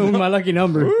 I just went with my lucky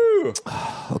number.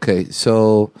 Okay,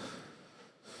 so...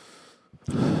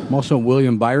 I'm also a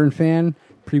William Byron fan.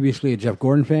 Previously a Jeff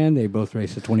Gordon fan. They both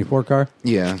race a 24 car.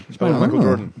 Yeah. Michael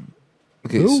Jordan.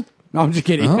 Okay. Who? No, I'm just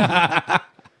kidding.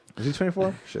 Is he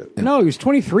 24? Shit. No, he was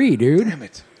 23, dude. Damn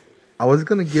it. I was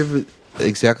going to give it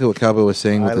exactly what Cowboy was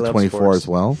saying with I the love 24 sports. as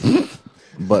well.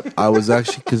 But I was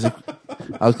actually... because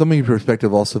I was coming in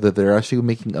perspective also that they're actually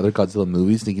making other Godzilla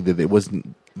movies, thinking that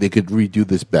they could redo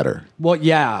this better. Well,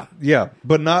 yeah. Yeah,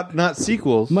 but not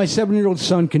sequels. My 7-year-old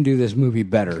son can do this movie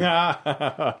better.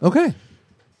 Okay.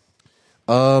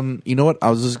 You know what?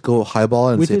 I'll just go highball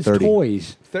and With say his 30.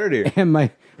 toys 30. and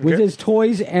with Okay. his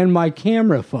toys and my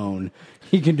camera phone,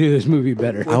 he can do this movie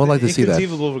better. I would like to see that.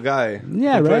 Inconceivable guy.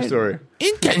 Yeah, from right. Toy Story.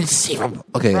 Inconceivable.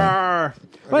 Okay. Yeah.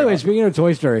 By the way, speaking of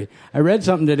Toy Story, I read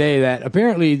something today that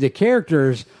apparently the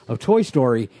characters of Toy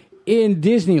Story in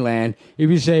Disneyland, if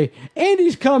you say,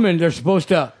 Andy's coming, they're supposed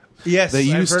to... Yes, They I've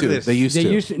used heard to. this. They used They to.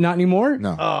 used to... Not anymore?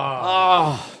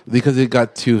 No. Because it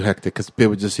got too hectic because they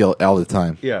would just yell all the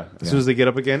time. Yeah. As soon as they get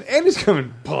up again, Andy's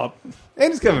coming, plop.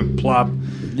 Andy's coming, plop.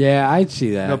 Yeah, I'd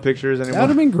see that. No pictures That would anymore.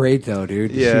 have been great, though,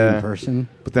 dude. To see Yeah. in person.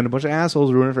 But then a bunch of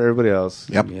assholes ruin it for everybody else.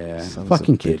 Yep. Yeah. Sons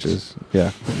Fucking of kids. bitches.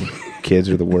 Yeah. Kids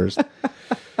are the worst.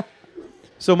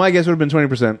 So my guess would have been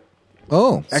 20%.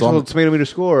 Oh. So Actual I'm- tomato meter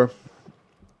score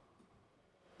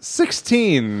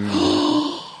 16.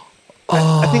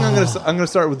 I think I'm gonna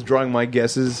start withdrawing my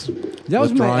guesses. That was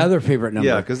my Withdrawn? other favorite number.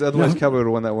 Yeah, because otherwise No. Cowboy would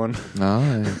have won that one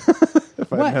No. if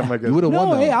I What? didn't have my guess. You would have won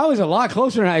No, that hey, one. I was a lot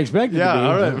closer than I expected Yeah, to be.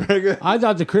 all right, very good. I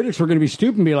thought the critics were going to be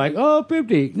stupid and be like, oh,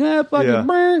 50. Nah, fucking Yeah.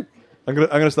 burn. I'm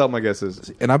gonna stop my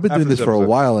guesses. And I've been After doing this this for a episode.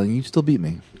 while, and you still beat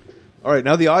me. All right,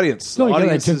 now the audience. So The I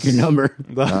audience took your is- number.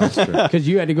 That's true. Because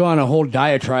you had to go on a whole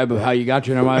diatribe of how you got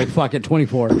your number. I'm like, fuck it,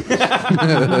 24.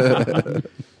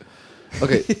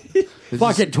 Okay.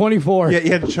 Fuck it, 24. Yeah,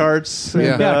 you had charts.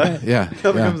 Yeah. And, Yeah.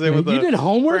 Cowboy Yeah. comes in with You the- did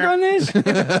homework on this?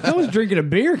 I was drinking a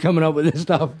beer coming up with this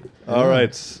stuff. All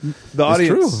right, the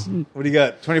audience. What do you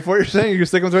got? 24? You're saying you're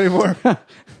sticking with 24?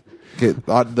 Okay.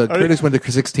 The critics went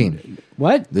to 16.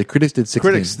 What? The critics did 16.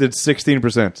 Critics did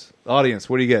 16%. Audience,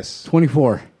 what do you guess?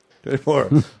 24. 24.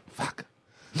 Fuck.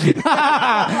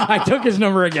 I took his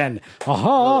number again.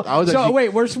 Uh-huh. I was So actually-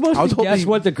 wait, we're supposed I was to guess hoping-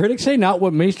 what the critics say, not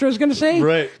what Maestro's going to say?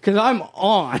 Right. Because I'm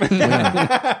on.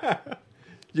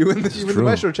 You win the true.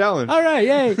 Maestro Challenge. All right,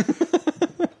 yay.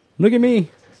 Look at me.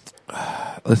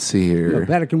 Let's see A here.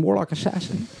 Vatican warlock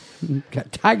assassin.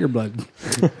 Got tiger blood.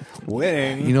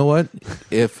 Winning. You know what?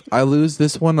 If I lose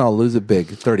this one, I'll lose it big.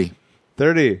 30.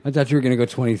 30. I thought you were going to go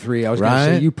 23. I was going to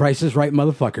say, Right. you Price is Right,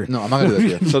 motherfucker. No, I'm not going to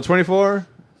do that. So 24,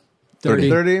 30.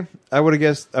 30. I would have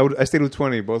guessed. I stayed with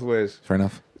 20 both ways. Fair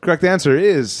enough. Correct answer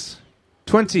is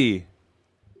 28.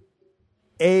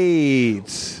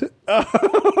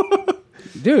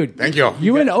 Dude. Thank you.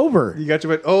 You went over. You got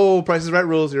your bet. Oh, Price is Right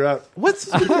rules. You're out. What's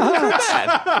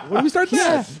that? When do we start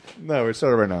that? No, we're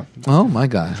starting right now. Oh my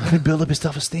god. Trying to build up his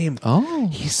self-esteem. Oh.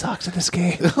 He sucks at this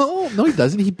game. Oh no, he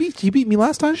doesn't. He beat me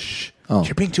last time. Oh,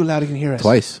 You're being too loud. He can hear us.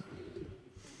 twice.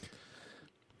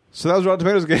 So that was Rotten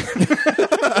Tomatoes game.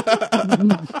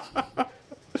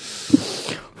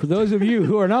 For those of you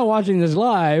who are not watching this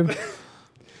live,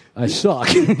 I suck.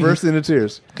 Burst into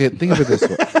tears. Okay, think of it this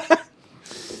way.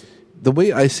 The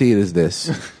way I see it is this: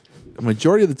 a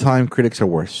majority of the time, critics are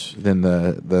worse than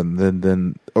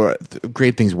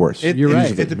grade things worse. You're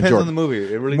right. It depends Majority. on the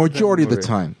movie. It really Majority of depends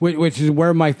the on movie. time. Which is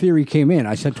where my theory came in.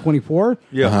 I said 24.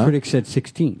 Yeah. Uh-huh. Critics said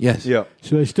 16. Yes. Yeah.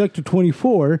 So I stuck to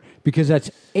 24 because that's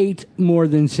 8 more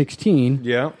than 16.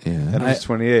 Yeah. Yeah. That was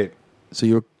 28. So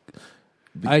you're.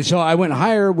 So I went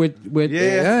higher with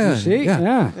Yeah. you see?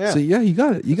 Yeah. Yeah. So yeah, you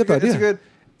got it. You got the idea. It's good.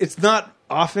 It's not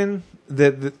often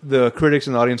that the critics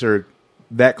and the audience are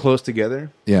that close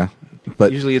together. Yeah,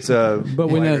 but Usually it's a. But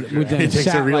when minor with crack. them It takes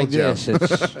a sat real like joke. this,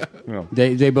 it's, No,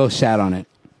 they both sat on it.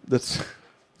 that's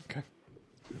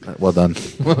well done.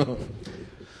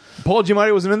 Paul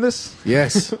Giamatti wasn't in this.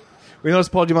 Yes. We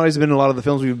noticed Paul Giamatti's been in a lot of the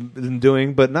films we've been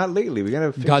doing, but not lately. We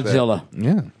gotta fix Godzilla.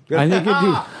 Yeah. I think it'd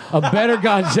do a better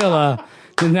Godzilla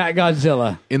than that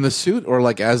Godzilla. In the suit or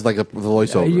like as like the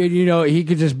voiceover? You know, he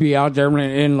could just be out there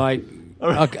in like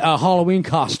a Halloween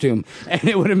costume, and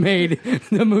it would have made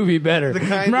the movie better. The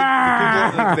kind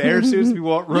like the air suits we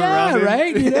run around in.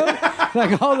 Right? You know,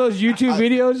 like all those YouTube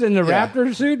videos in the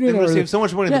Raptor suit. You They know, would save so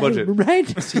much money in the budget.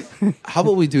 right? How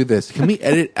about we do this? Can we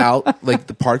edit out like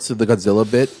the parts of the Godzilla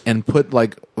bit and put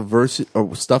like verse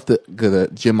or stuff that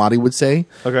Giamatti would say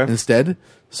instead?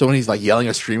 So when he's like yelling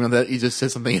or screaming that, he just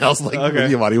says something else like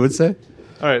Giamatti would say.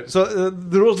 All right, so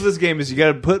the rules of this game is you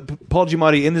got to put Paul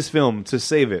Giamatti in this film to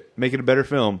save it, make it a better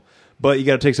film, but you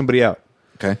got to take somebody out.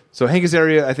 Okay. So Hank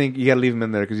Azaria, I think you got to leave him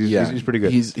in there because he's pretty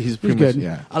good. He's pretty good. much,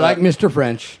 yeah. I like Mr.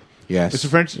 French. Yes. Mr.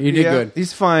 French, He did good.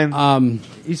 He's fine.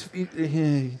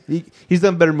 He's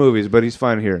done better movies, but he's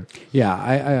fine here.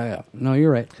 Yeah, no,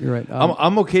 you're right. You're right.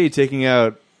 I'm okay taking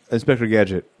out Inspector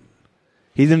Gadget.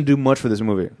 He didn't do much for this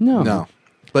movie. No.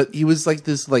 But he was like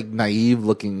this like naive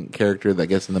looking character that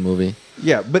gets in the movie.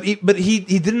 Yeah, but he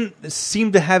didn't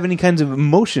seem to have any kinds of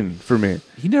emotion for me.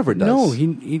 He never does. No,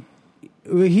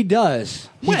 he does.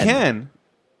 He can.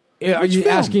 Are you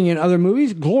asking in other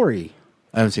movies? Glory.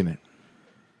 I haven't seen it.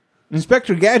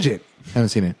 Inspector Gadget. Haven't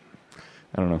seen it.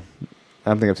 I don't know.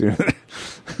 I don't think I've seen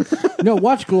it. No,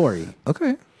 watch Glory.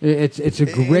 Okay. It's a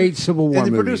great Civil War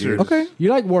the movie. producers. Dude. Okay. You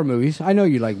like war movies? I know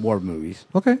you like war movies.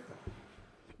 Okay.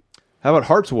 How about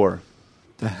Hearts War?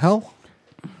 The hell?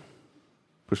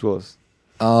 Bruce Willis.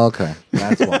 Okay.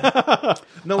 That's why.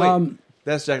 No, wait.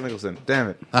 That's Jack Nicholson. Damn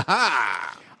it.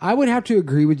 I would have to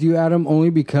agree with you, Adam, only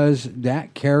because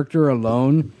that character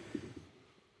alone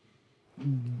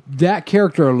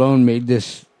made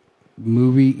this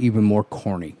movie even more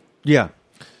corny. Yeah.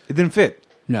 It didn't fit.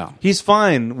 No. He's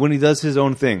fine when he does his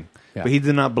own thing, Yeah. but he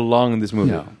did not belong in this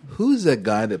movie. No. Who's that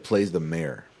guy that plays the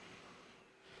mayor?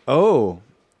 Oh.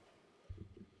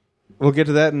 We'll get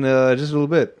to that in just a little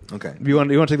bit. Okay. You want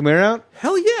to take the mayor out?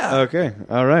 Hell yeah. Okay.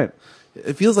 All right.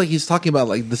 It feels like he's talking about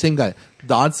like the same guy.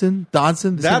 Dodson? The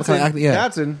same kind of acting. Yeah.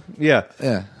 Datsun. Yeah.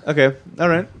 Yeah. Okay. All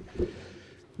right.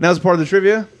 Now it's part of the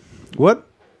trivia. What?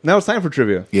 Now it's time for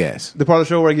trivia. Yes. The part of the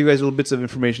show where I give you guys little bits of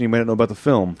information you might not know about the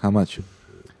film. How much? It's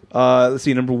Let's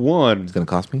see. Number one. going to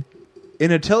cost me?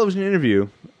 In a television interview,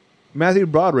 Matthew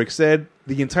Broderick said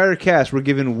the entire cast were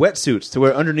given wetsuits to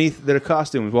wear underneath their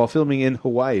costumes while filming in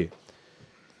Hawaii.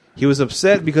 He was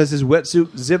upset because his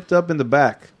wetsuit zipped up in the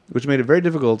back, which made it very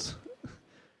difficult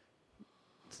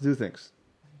to do things.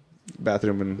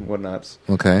 Bathroom and whatnots.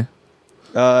 Okay.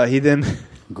 He then...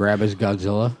 Grab his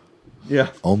Godzilla.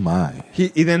 Yeah. Oh, my. He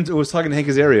then was talking to Hank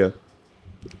Azaria,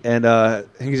 and Hank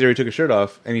Azaria took his shirt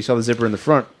off, and he saw the zipper in the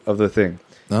front of the thing.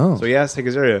 Oh. So he asked Hank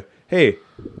Azaria, hey,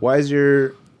 why is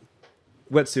your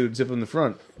wetsuit zip in the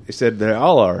front? He said, they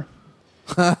all are.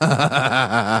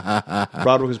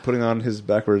 Broderick was putting on his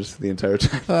backwards the entire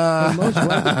time. Most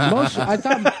I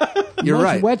thought You're most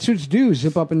right. wetsuits do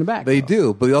zip up in the back. They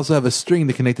do, but they also have a string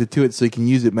to connect it to it so you can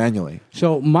use it manually.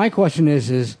 So my question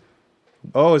is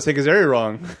Oh, is Hank Azaria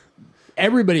wrong?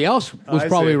 everybody else was I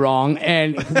probably see. wrong,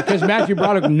 and because Matthew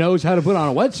Broderick knows how to put on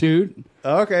a wetsuit.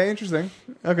 Okay, interesting.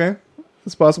 Okay,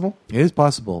 that's possible. It is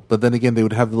possible, but then again, they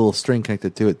would have the little string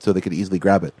connected to it so they could easily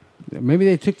grab it. Maybe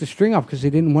they took the string off because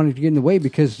they didn't want it to get in the way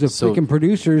because the So- freaking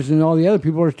producers and all the other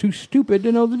people are too stupid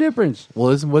to know the difference.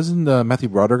 Well, wasn't Matthew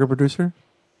Broderick a producer?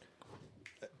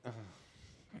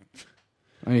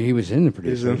 I mean, he was in the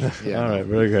producers. Yeah. All right,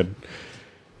 very good.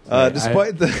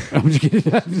 Despite the, I'm just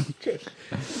kidding.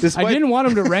 despite, I didn't want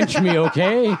him to wrench me,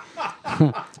 okay?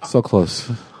 So close.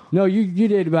 No, you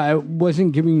did, but I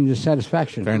wasn't giving you the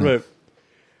satisfaction. Fair enough.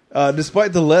 right.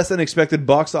 Despite the less than expected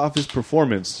box office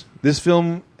performance, this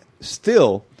film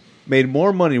still made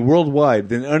more money worldwide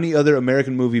than any other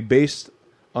American movie based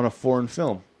on a foreign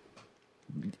film.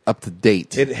 Up to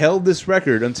date. It held this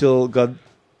record until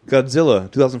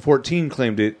Godzilla 2014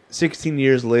 claimed it 16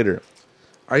 years later.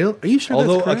 Are you sure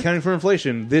Although that's correct? accounting for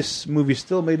inflation, this movie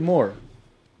still made more.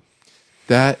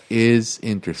 That is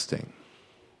interesting.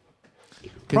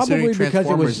 Probably Considering because it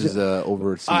Transformers was- is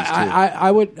overseas too.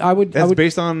 I would. That's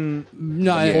based on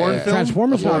No, foreign film?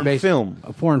 Transformers A foreign not based film.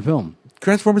 a foreign film.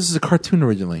 Transformers is a cartoon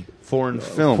originally. foreign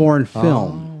film. Foreign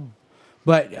film.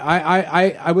 But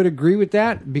I would agree with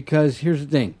that because here's the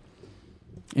thing.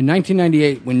 In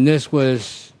 1998, when this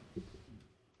was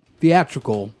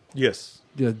theatrical, Yes.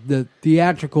 the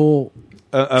theatrical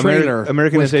trailer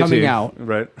American was SAT. coming out,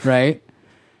 Right. right?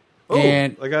 Oh,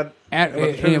 and I got and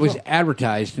it was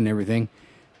advertised and everything.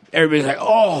 Everybody's like,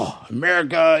 "Oh,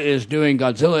 America is doing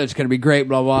Godzilla. It's going to be great."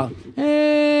 Blah blah.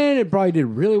 And it probably did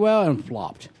really well and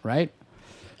flopped, right?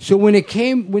 So when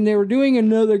they were doing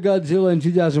another Godzilla in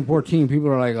 2014, people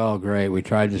are like, "Oh, great, we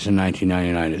tried this in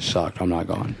 1999. It sucked. I'm not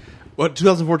going." Well,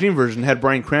 2014 version had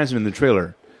Bryan Cranston in the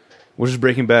trailer, which is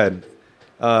Breaking Bad.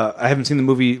 I haven't seen the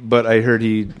movie, but I heard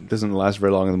he doesn't last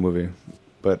very long in the movie.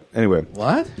 But anyway.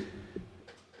 What?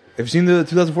 Have you seen the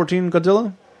 2014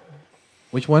 Godzilla?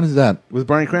 Which one is that? With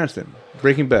Bryan Cranston.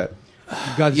 Breaking Bad.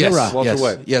 Godzilla. Yes, Walter yes,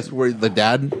 White. yes. Where the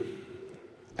dad?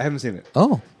 I haven't seen it.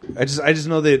 Oh, I just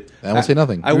know that I won't say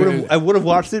nothing. I would have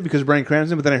watched it because of Bryan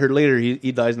Cranston, but then I heard later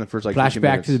he dies in the first 15 Flashback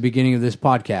minutes. to the beginning of this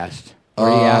podcast, where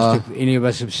he asked if any of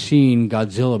us have seen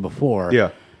Godzilla before. Yeah.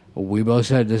 We both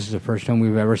said this is the first time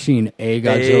we've ever seen a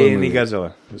Godzilla Any movie.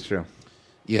 Godzilla. That's true.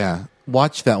 yeah.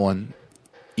 Watch that one.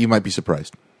 You might be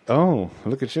surprised. Oh,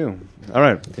 look at you. All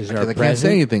right. Is there I a can't present?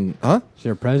 say anything, huh? Is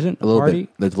there a present? A little party? bit.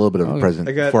 There's a little bit of a Okay. present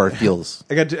I got- for our feels.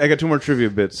 I got 2 more trivia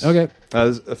bits. Okay.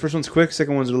 The first one's quick,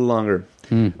 second one's a little longer.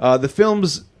 The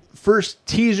film's first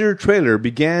teaser trailer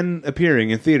began appearing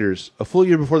in theaters a full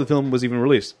year before the film was even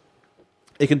released.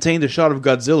 It contained a shot of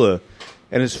Godzilla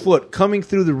and his foot coming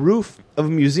through the roof of a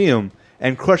museum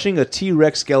and crushing a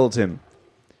T-Rex skeleton.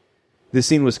 This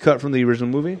scene was cut from the original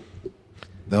movie,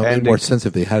 That would And make more it- sense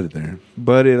if they had it there.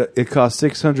 but it cost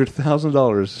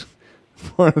 $600,000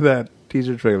 for that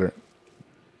teaser trailer.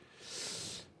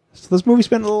 So this movie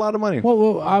spent a lot of money.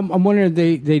 Well, I'm wondering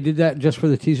if they did that just for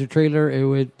the teaser trailer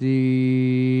with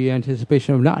the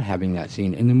anticipation of not having that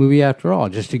scene in the movie after all,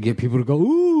 just to get people to go,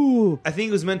 ooh. I think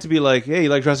it was meant to be like, hey, you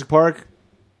like Jurassic Park?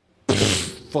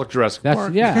 Fuck Jurassic That's,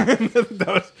 Park. yeah.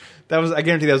 That was. I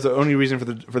guarantee that was the only reason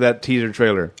for that teaser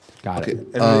trailer. Got Okay. it.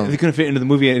 And they couldn't fit into the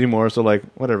movie anymore, so like,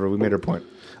 whatever. We made our point.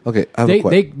 Okay, I have a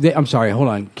question. They, I'm sorry, hold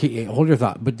on. Hold your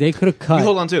thought. But they could have cut. You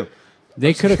hold on too.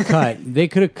 They could have cut. They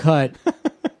could have cut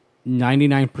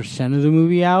 99% of the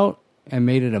movie out and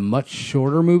made it a much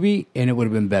shorter movie, and it would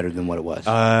have been better than what it was.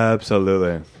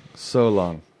 Absolutely. So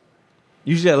long.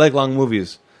 Usually I like long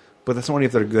movies, but that's only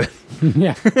if they're good.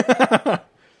 Yeah.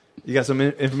 You got some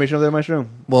information over there, Maestro?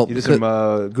 Well, you did some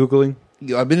Googling?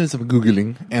 I've been in some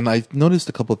Googling, and I've noticed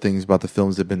a couple of things about the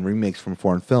films that have been remakes from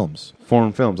foreign films.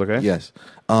 Foreign films, okay? Yes.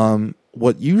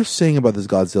 What you were saying about this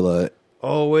Godzilla...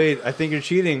 Oh, wait. I think you're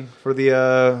cheating for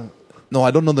the... No,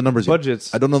 I don't know the numbers yet.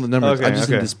 Budgets. I don't know the numbers. Okay, I'm just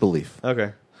in okay. disbelief.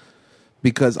 Okay.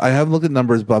 Because I haven't looked at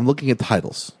numbers, but I'm looking at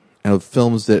titles of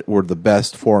films that were the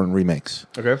best foreign remakes.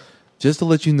 Okay. Just to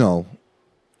let you know,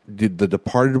 The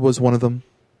Departed was one of them.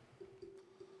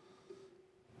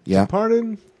 Yeah.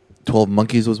 Pardon? 12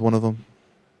 Monkeys was one of them.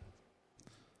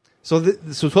 So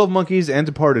 12 Monkeys and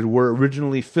Departed were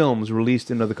originally films released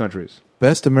in other countries.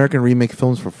 Best American remake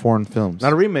films for foreign films.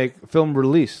 Not a remake, film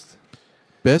released.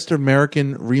 Best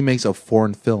American remakes of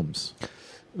foreign films.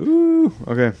 Ooh,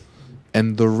 okay.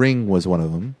 And The Ring was one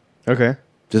of them. Okay.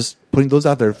 Just putting those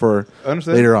out there for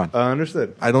Understood. later on.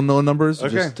 Understood. I don't know numbers,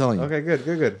 Okay. just telling you. Okay,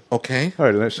 good. Okay. All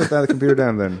right, let's shut the computer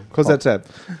down then. Close that tab.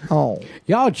 Oh.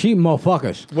 Y'all cheap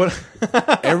motherfuckers. What?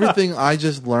 Everything I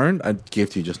just learned, I gave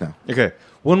to you just now. Okay.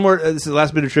 One more. This is the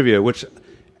last bit of trivia, which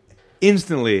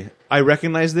instantly I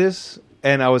recognized this,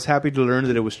 and I was happy to learn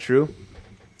that it was true.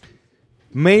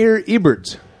 Mayor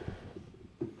Ebert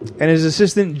and his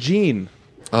assistant Gene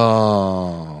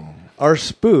Oh. are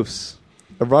spoofs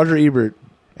of Roger Ebert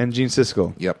and Gene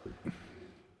Siskel. Yep.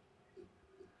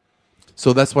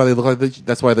 So that's why they look like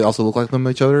that's why they also look like them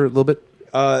each other a little bit.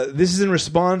 This is in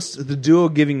response to the duo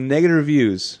giving negative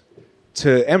reviews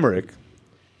to Emmerich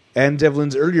and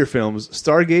Devlin's earlier films,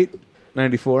 Stargate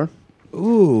 '94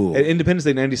 Ooh. and Independence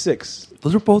Day '96.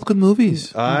 Those are both good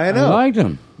movies. I know, I liked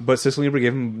them. but Siskel and Ebert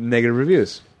gave him negative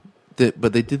reviews.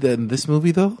 But they did that in this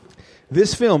movie though?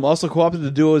 This film also co-opted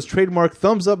the duo's trademark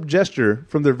thumbs-up gesture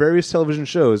from their various television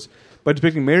shows by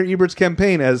depicting Mayor Ebert's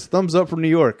campaign as thumbs up for New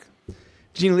York.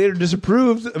 Gene later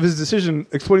disapproved of his decision,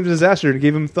 exploiting the disaster, and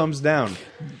gave him thumbs down.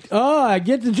 Oh, I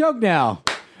get the joke now.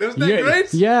 Wasn't that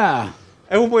great? Yeah.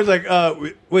 At one point, it's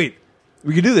like, wait,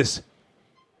 we could do this.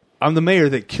 I'm the mayor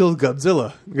that killed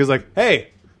Godzilla. He goes like, hey.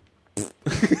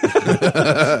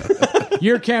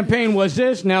 Your campaign was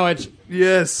this, now it's...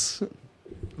 Yes.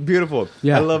 Beautiful.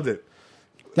 Yeah. I loved it.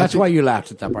 That's why you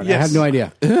laughed at that part. I Yes. had no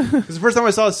idea. Because the first time I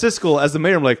saw Siskel as the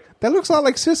mayor, I'm like, that looks a lot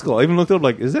like Siskel. I even looked up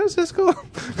like, is that Siskel?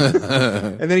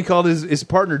 And then he called his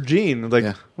partner Gene. I'm like,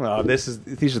 Yeah. well, these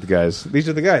are the guys. These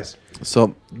are the guys.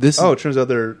 So this Oh, it turns out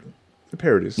they're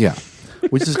parodies. yeah.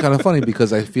 Which is kind of funny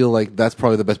because I feel like that's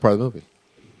probably the best part of the movie.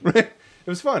 Right? It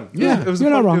was fun. Yeah. It was, You're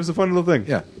not wrong. it was a fun little thing.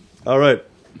 Yeah. All right.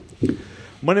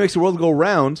 Money makes the world go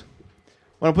round.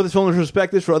 I want to put this film in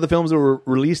perspective for other films that were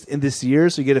released in this year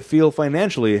so you get a feel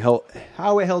financially how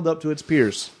it held up to its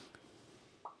peers.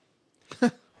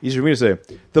 Easy for me to say.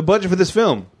 The budget for this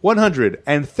film,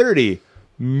 $130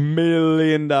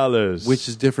 million. Which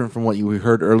is different from what you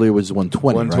heard earlier, which is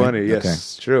 120. 120, right?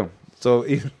 yes. True. So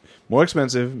More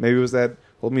expensive. Maybe it was that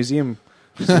old museum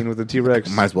scene with the T-Rex.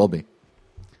 Might as well be.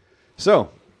 So,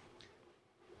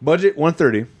 budget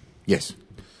 130. Yes.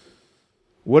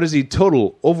 What is the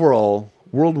total overall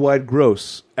worldwide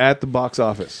gross at the box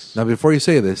office? Now, before you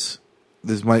say this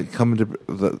might come into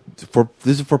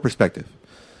this is for perspective.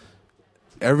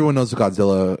 Everyone knows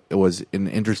Godzilla was an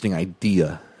interesting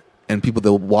idea, and people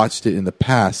that watched it in the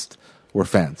past were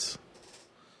fans.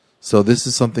 So this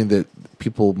is something that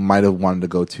people might have wanted to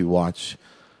go to watch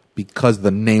because of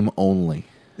the name only.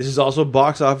 This is also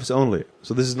box office only.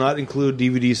 So this does not include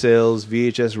DVD sales,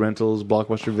 VHS rentals,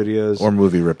 Blockbuster videos. Or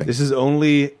movie ripping. This is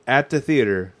only at the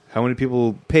theater. How many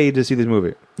people paid to see this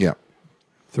movie? Yeah.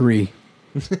 3.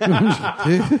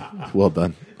 Well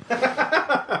done.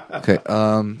 Okay,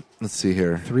 let's see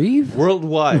here. 3?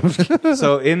 Worldwide.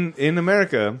 So in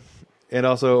America and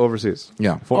also overseas.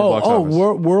 Yeah. Foreign box office.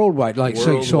 Worldwide. Like,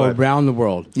 so Worldwide. around the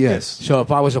world. Yes. So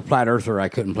if I was a flat earther, I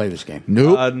couldn't play this game.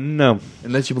 Nope. No.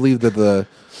 Unless you believe that the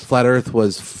flat Earth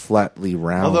was flatly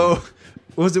round. Although,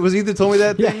 was he that told me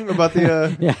that thing about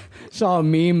the... Yeah. Saw a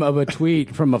meme of a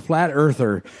tweet from a flat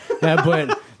earther that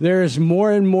put, there's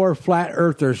more and more flat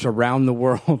earthers around the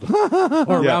world.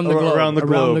 Or around the globe. Around the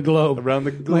globe. Around the globe. Around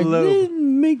the Like, globe. it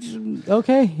makes,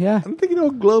 okay, yeah. I'm thinking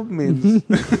what globe means.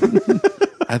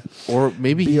 or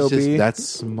maybe he's B.O.B.. just that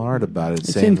smart about it,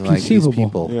 It's saying like these inconceivable.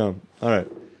 people. Yeah. All right.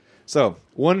 So,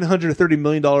 $130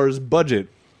 million budget.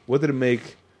 What did it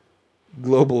make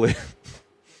globally?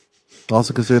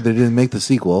 Also consider they didn't make the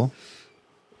sequel,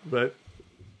 Right.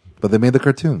 but they made the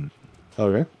cartoon.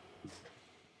 Okay.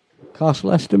 Costs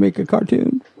less to make a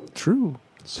cartoon. True.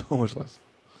 So much less.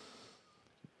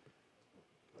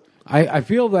 I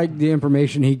feel like the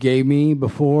information he gave me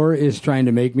before is trying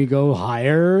to make me go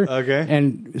higher. Okay.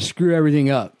 And screw everything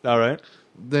up. All right.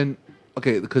 Then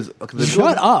okay, because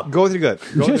Shut up. Go with your gut.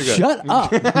 Go with Just your gut. shut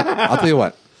up. I'll tell you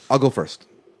what. I'll go first.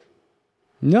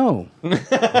 No.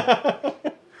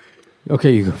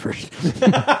 Okay, you go first.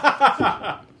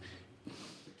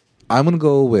 I'm going to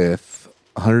go with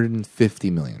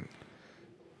 150 million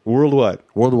Worldwide.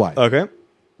 worldwide. Okay. What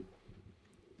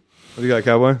do you got,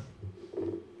 Cowboy?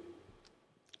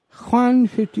 Juan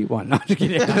 51. No, just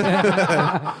kidding.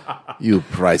 You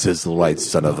prices right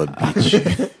son of a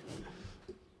bitch.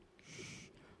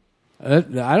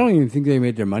 I don't even think they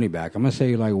made their money back. I'm going to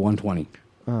say like 120.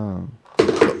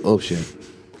 Oh shit.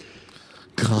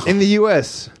 In the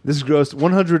U.S., this grossed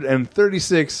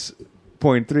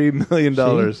 $136.3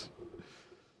 million. See?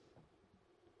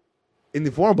 In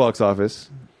the foreign box office,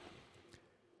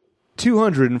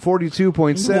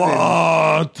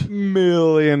 $242.7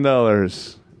 million,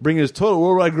 bringing his total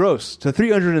worldwide gross to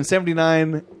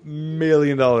 $379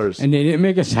 million. And they didn't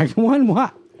make a second one?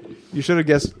 What? You should have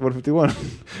guessed 151.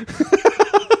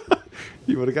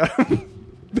 You would have got him.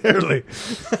 Barely.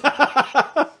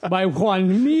 By $1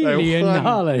 million.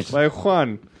 By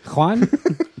Juan. Juan?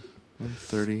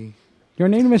 130. Your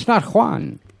name is not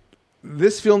Juan.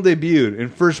 This film debuted in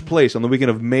first place on the weekend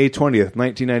of May 20th,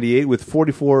 1998, with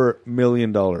 $44 million.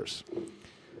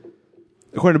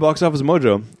 According to Box Office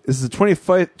Mojo, this is the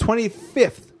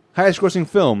 25th highest grossing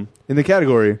film in the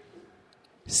category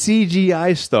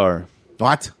CGI star.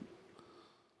 What?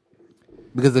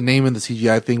 Because the name and the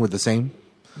CGI thing were the same?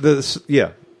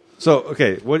 Yeah. So,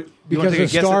 okay. What, you wanna Because take the a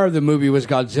guess star at- of the movie was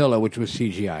Godzilla, which was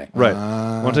CGI. Right.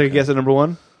 Want to take a guess at number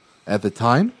one? At the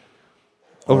time?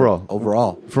 Overall.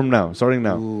 Overall. From now. Starting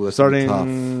now. Ooh, that's starting tough.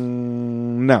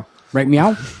 now. Right,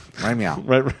 meow? Right meow.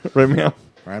 Right meow.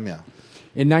 Right meow.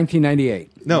 In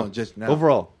 1998. No, No, just now.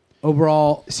 overall.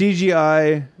 Overall,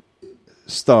 CGI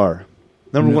star.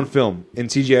 Number one film in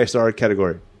CGI star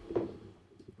category.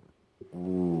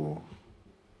 Ooh.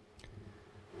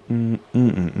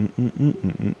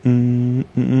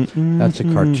 that's a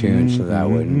cartoon, so that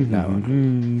wouldn't. That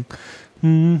one.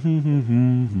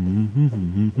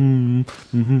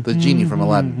 The genie from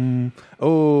Aladdin.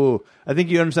 Oh, I think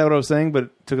you understand what I was saying,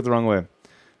 but took it the wrong way.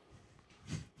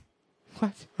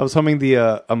 What? I was humming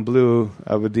the I'm blue,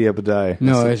 I would die.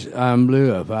 No, it's I'm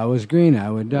blue. If I was green,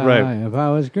 I would die. Right. If I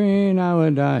was green, I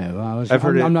would die. If I was, I've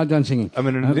heard it. I'm not done singing. I'm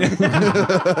in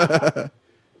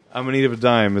I'm in need of a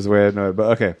dime is the way I know it.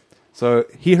 But okay. So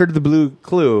he heard the blue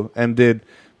clue and did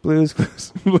Blues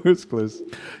Clues. Blues Clues.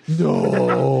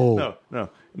 No.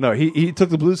 No. He took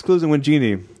the Blues Clues and went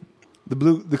genie.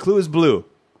 The clue is blue.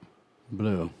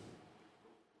 Blue.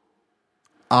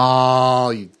 Oh,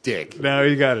 you dick. Now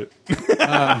you got it.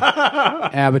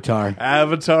 Avatar.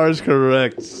 Avatar's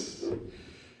correct.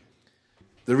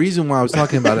 The reason why I was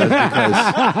talking about it is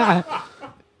because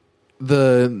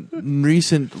the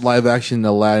recent live action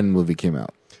Aladdin movie came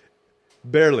out.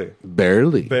 Barely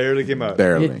came out.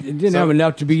 Barely. It didn't have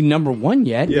enough to be number one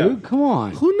yet. Yeah. Dude. Come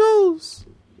on. Who knows?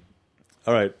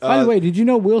 All right. By the way, did you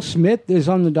know Will Smith is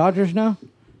on the Dodgers now?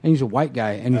 And he's a white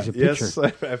guy, and he's a pitcher. yes,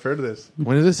 I've heard of this.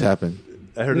 When did this happen?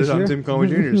 I heard This it on year? Tim Comey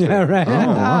Jr.'s Yeah, thing. right.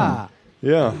 Ah.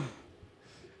 Yeah.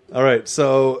 All right.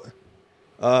 So,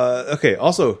 okay.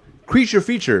 Also, creature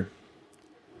feature.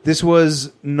 This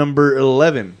was number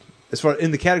 11 as far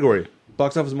in the category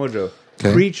Box Office Mojo.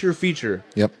 Okay. Creature feature.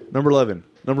 Yep. Number 11.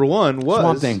 Number 1 was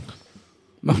Swamp Thing.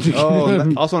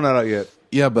 Oh, also not out yet.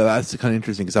 Yeah, but that's kind of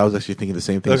interesting because I was actually thinking the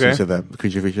same thing. So Okay. you said that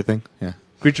creature feature thing. Yeah.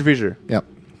 Creature feature. Yep.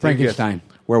 Frankenstein.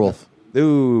 Werewolf.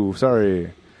 Ooh,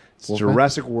 sorry. It's Wolfman?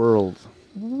 Jurassic World.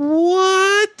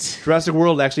 What? Jurassic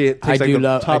World actually takes like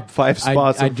the top 5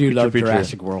 spots. I of do creature love feature.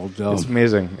 Jurassic World, though. It's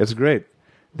amazing. It's great.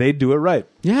 They do it right.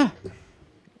 Yeah.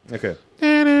 Okay.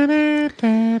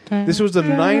 This was the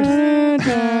ninth.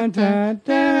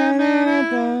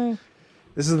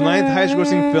 This is the ninth highest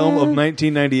grossing film of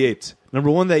 1998. Number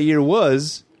 1 that year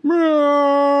was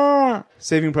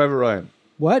Saving Private Ryan.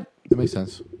 What? That makes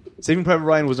sense. Saving Private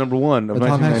Ryan was number 1 of But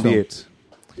Tom Hanks 1998.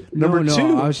 Number no,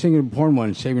 2. I was thinking of porn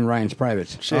one, Saving Ryan's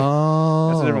Privates. Shit. Oh,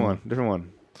 That's a different one. Different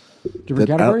one. Different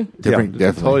category? Different, Yeah,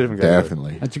 definitely, totally different category.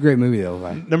 definitely. That's a great movie, though.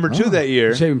 Right? Number 2 that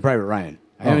year. Saving Private Ryan.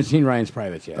 I haven't seen Ryan's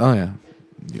Privates yet. Oh yeah,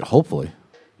 hopefully.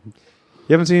 You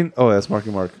haven't seen? Oh, that's Marky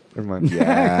Mark. Never mind.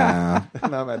 Yeah.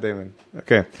 Not Matt Damon.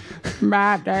 Okay.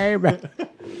 Matt Damon.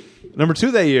 Number 2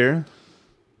 that year.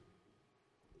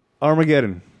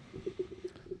 Armageddon.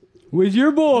 With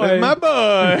your boy. My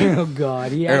boy. Oh,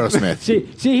 God. Aerosmith.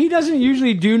 See, he doesn't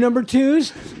usually do number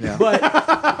 2s,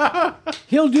 but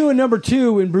he'll do a number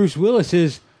 2 when Bruce Willis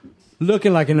is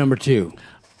looking like a number 2.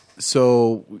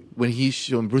 So when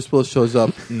Bruce Willis shows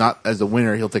up not as the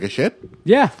winner, he'll take a shit.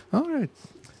 Yeah. All right.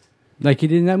 Like he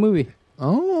did in that movie.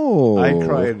 Oh, I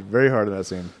cried very hard in that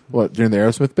scene. What, during the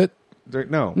Aerosmith bit?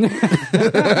 No.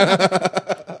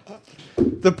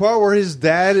 The part where his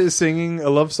dad is singing a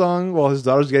love song while his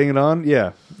daughter's getting it on,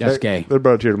 yeah. That's gay. That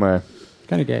brought a tear to my eye.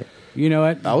 Kind of gay. You know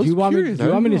what? I was do you want curious. me? Do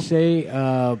you want me to say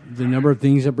the number of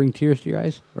things that bring tears to your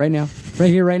eyes right now, right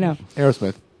here, right now?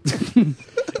 Aerosmith.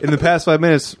 In the past 5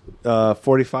 minutes,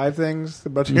 45 things that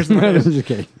brought tears to my I'm eyes. just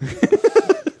kidding. I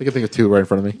can think of 2 right in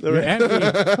front of me. Oh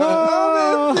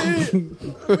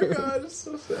my God, it's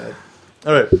so sad.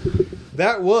 All right.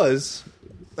 That was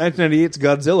 1998's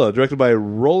Godzilla, directed by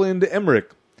Roland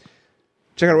Emmerich.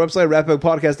 Check out our website,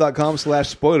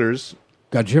 ratbagpodcast.com/spoilers.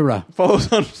 Godzilla. Follow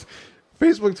us on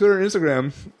Facebook, Twitter, and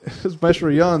Instagram. It's Maestro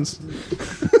Yawns.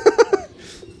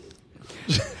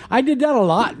 I did that a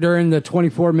lot during the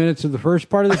 24 minutes of the first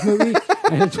part of this movie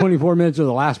and the 24 minutes of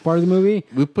the last part of the movie.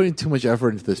 We're putting too much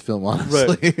effort into this film,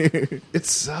 honestly.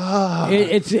 It's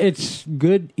It's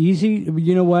good, easy.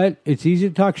 You know what? It's easy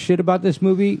to talk shit about this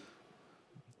movie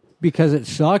because it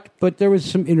sucked, but there was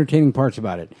some entertaining parts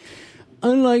about it.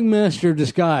 Unlike Master of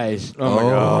Disguise, oh my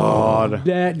God.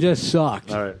 that just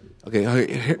sucked. All right.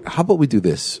 Okay, how about we do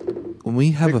this? When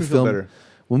we have Make a me feel film, better.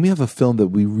 when we have a film that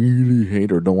we really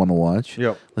hate or don't want to watch,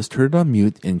 Yep. let's turn it on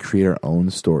mute and create our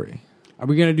own story. Are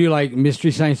we going to do like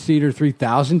Mystery Science Theater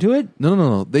 3000 to it?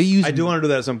 No. They use. I do want to do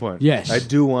that at some point. Yes. I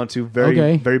do want to very,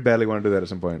 Okay. very badly want to do that at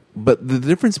some point. But the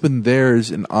difference between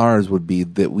theirs and ours would be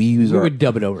that we use We our would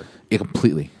dub it over. yeah,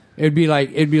 completely. It'd be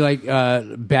like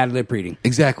bad lip reading.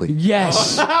 Exactly.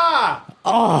 Yes.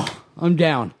 Oh, I'm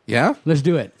down. Yeah. Let's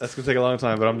do it. That's going to take a long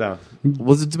time, but I'm down.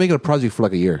 Was it to make it a project for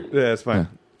like a year? Yeah, it's fine.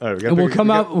 All right, we gotta And we'll pick- come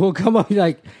we out. got- We'll come out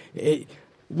like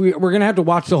we're gonna have to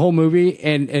watch the whole movie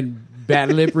and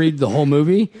bad lip read the whole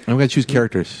movie. I'm gonna choose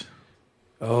characters.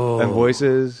 And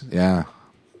voices. Yeah.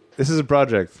 This is a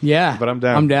project. Yeah, But I'm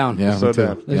down. I'm down. Yeah. So me too.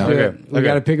 down. Let's Yeah. do Okay. it. We Okay.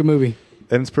 got to pick a movie.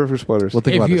 And it's perfect spoilers. We'll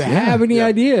think If about you this. have any Yeah.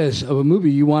 ideas of a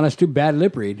movie you want us to bad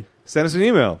lip read, Send us an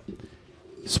email.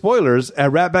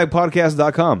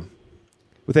 Spoilers@ratbagpodcast.com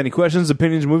with any questions,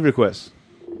 opinions, movie requests.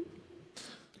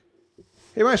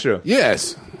 Hey, Maestro.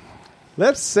 Yes.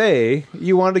 Let's say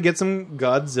you wanted to get some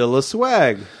Godzilla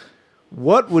swag.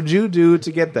 What would you do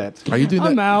to get that? Are you doing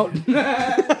I'm that?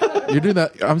 out. You're doing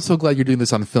that. I'm so glad you're doing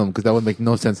this on film because that would make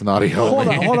no sense in audio. Hold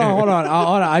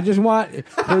on. I just want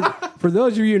for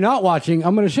those of you not watching,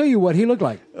 I'm going to show you what he looked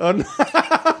like.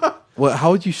 Well,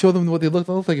 how would you show them what they look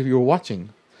like if you were watching?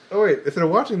 Oh, wait. If they're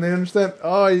watching, they understand.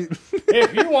 Oh,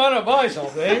 If you want to buy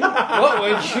something, what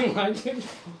would you like to do?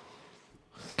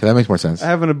 Okay, that makes more sense.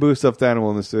 having a boo stuffed animal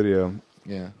in the studio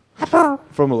Yeah.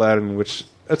 from Aladdin, which,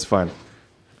 that's fine.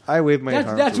 I wave my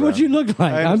arms That's what around. you look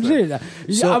like. I I'm understand.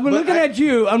 serious. So, I'm but looking at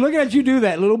you. I'm looking at you do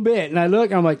that little bit, and I look.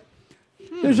 And I'm like,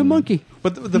 There's a monkey.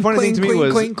 But the funny thing to me Cling,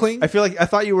 was, cling, cling. I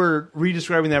thought you were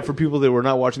re-describing that for people that were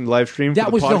not watching the live stream. That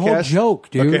for was the the whole podcast. joke,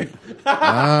 dude. Okay.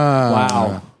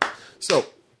 Wow. So,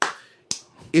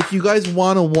 if you guys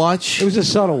want to watch... It was a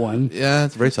subtle one. Yeah,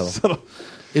 it's very subtle.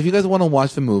 If you guys want to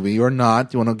watch the movie or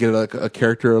not, you want to get a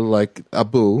character like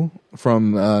Abu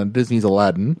from Disney's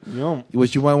Aladdin, Yeah.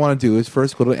 what you might want to do is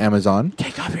first go to Amazon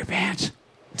Take off your pants.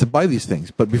 to buy these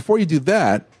things. But before you do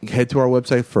that, head to our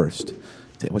website first.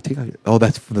 Take out your,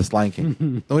 that's from the Lion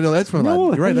King. No, that's from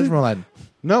Aladdin. You're right, that's from Aladdin.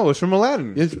 No, it's from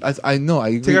Aladdin. Yes, I know. I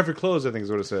agree. Take off your clothes, I think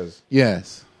is what it says.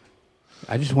 Yes.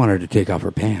 I just want her to take off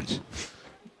her pants.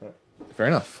 Fair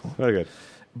enough. Very good.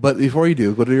 But before you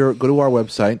do, go to our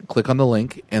website, click on the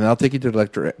link, and that'll take you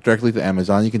directly to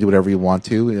Amazon. You can do whatever you want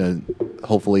to,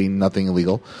 hopefully nothing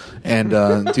illegal, and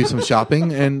do some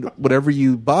shopping. And whatever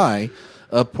you buy,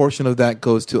 a portion of that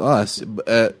goes to us.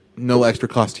 No extra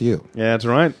cost to you. Yeah, that's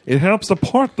right. It helps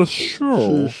support the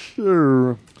show.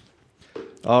 Sure.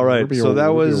 All right, so that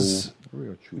was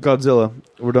Godzilla.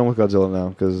 We're done with Godzilla now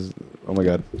because, oh my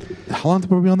god, How long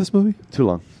were we on this movie? too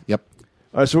long. Yep.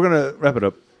 All right, so we're gonna wrap it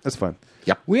up. That's fine.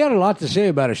 We had a lot to say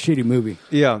about a shitty movie.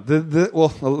 Yeah.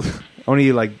 Well,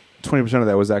 only like 20% of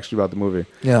that was actually about the movie.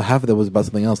 Yeah, half of that was about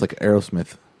something else, like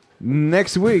Aerosmith.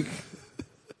 Next week,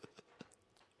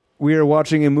 we are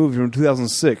watching a movie from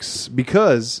 2006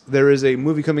 because there is a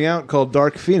movie coming out called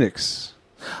Dark Phoenix.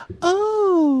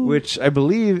 Oh. Which I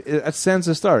believe that's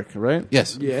Sansa Stark, right?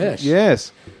 Yes. Yes.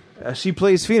 Yes. She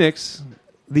plays Phoenix,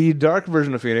 the dark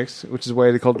version of Phoenix, which is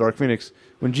why they call it Dark Phoenix,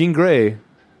 when Jean Grey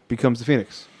becomes the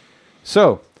Phoenix.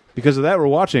 So, because of that, we're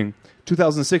watching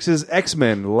 2006's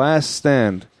X-Men Last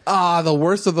Stand, The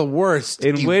worst of the worst.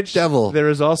 in you which devil. there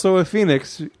is also a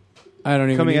Phoenix I don't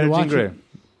even coming need out to of Jean watch Grey. it.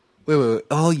 Wait.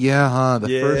 Oh, yeah, huh?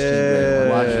 The first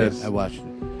Jean Grey. I watched it.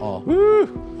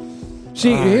 Oh.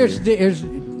 See, here's.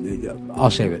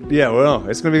 I'll save it. Yeah, well,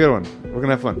 it's going to be a good one. We're going to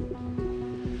have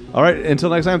fun. All right, until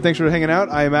next time, thanks for hanging out.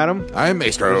 I am Adam. I'm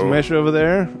There's Maestro. Maestro over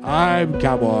there. I'm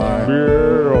Cowboy.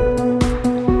 Yeah.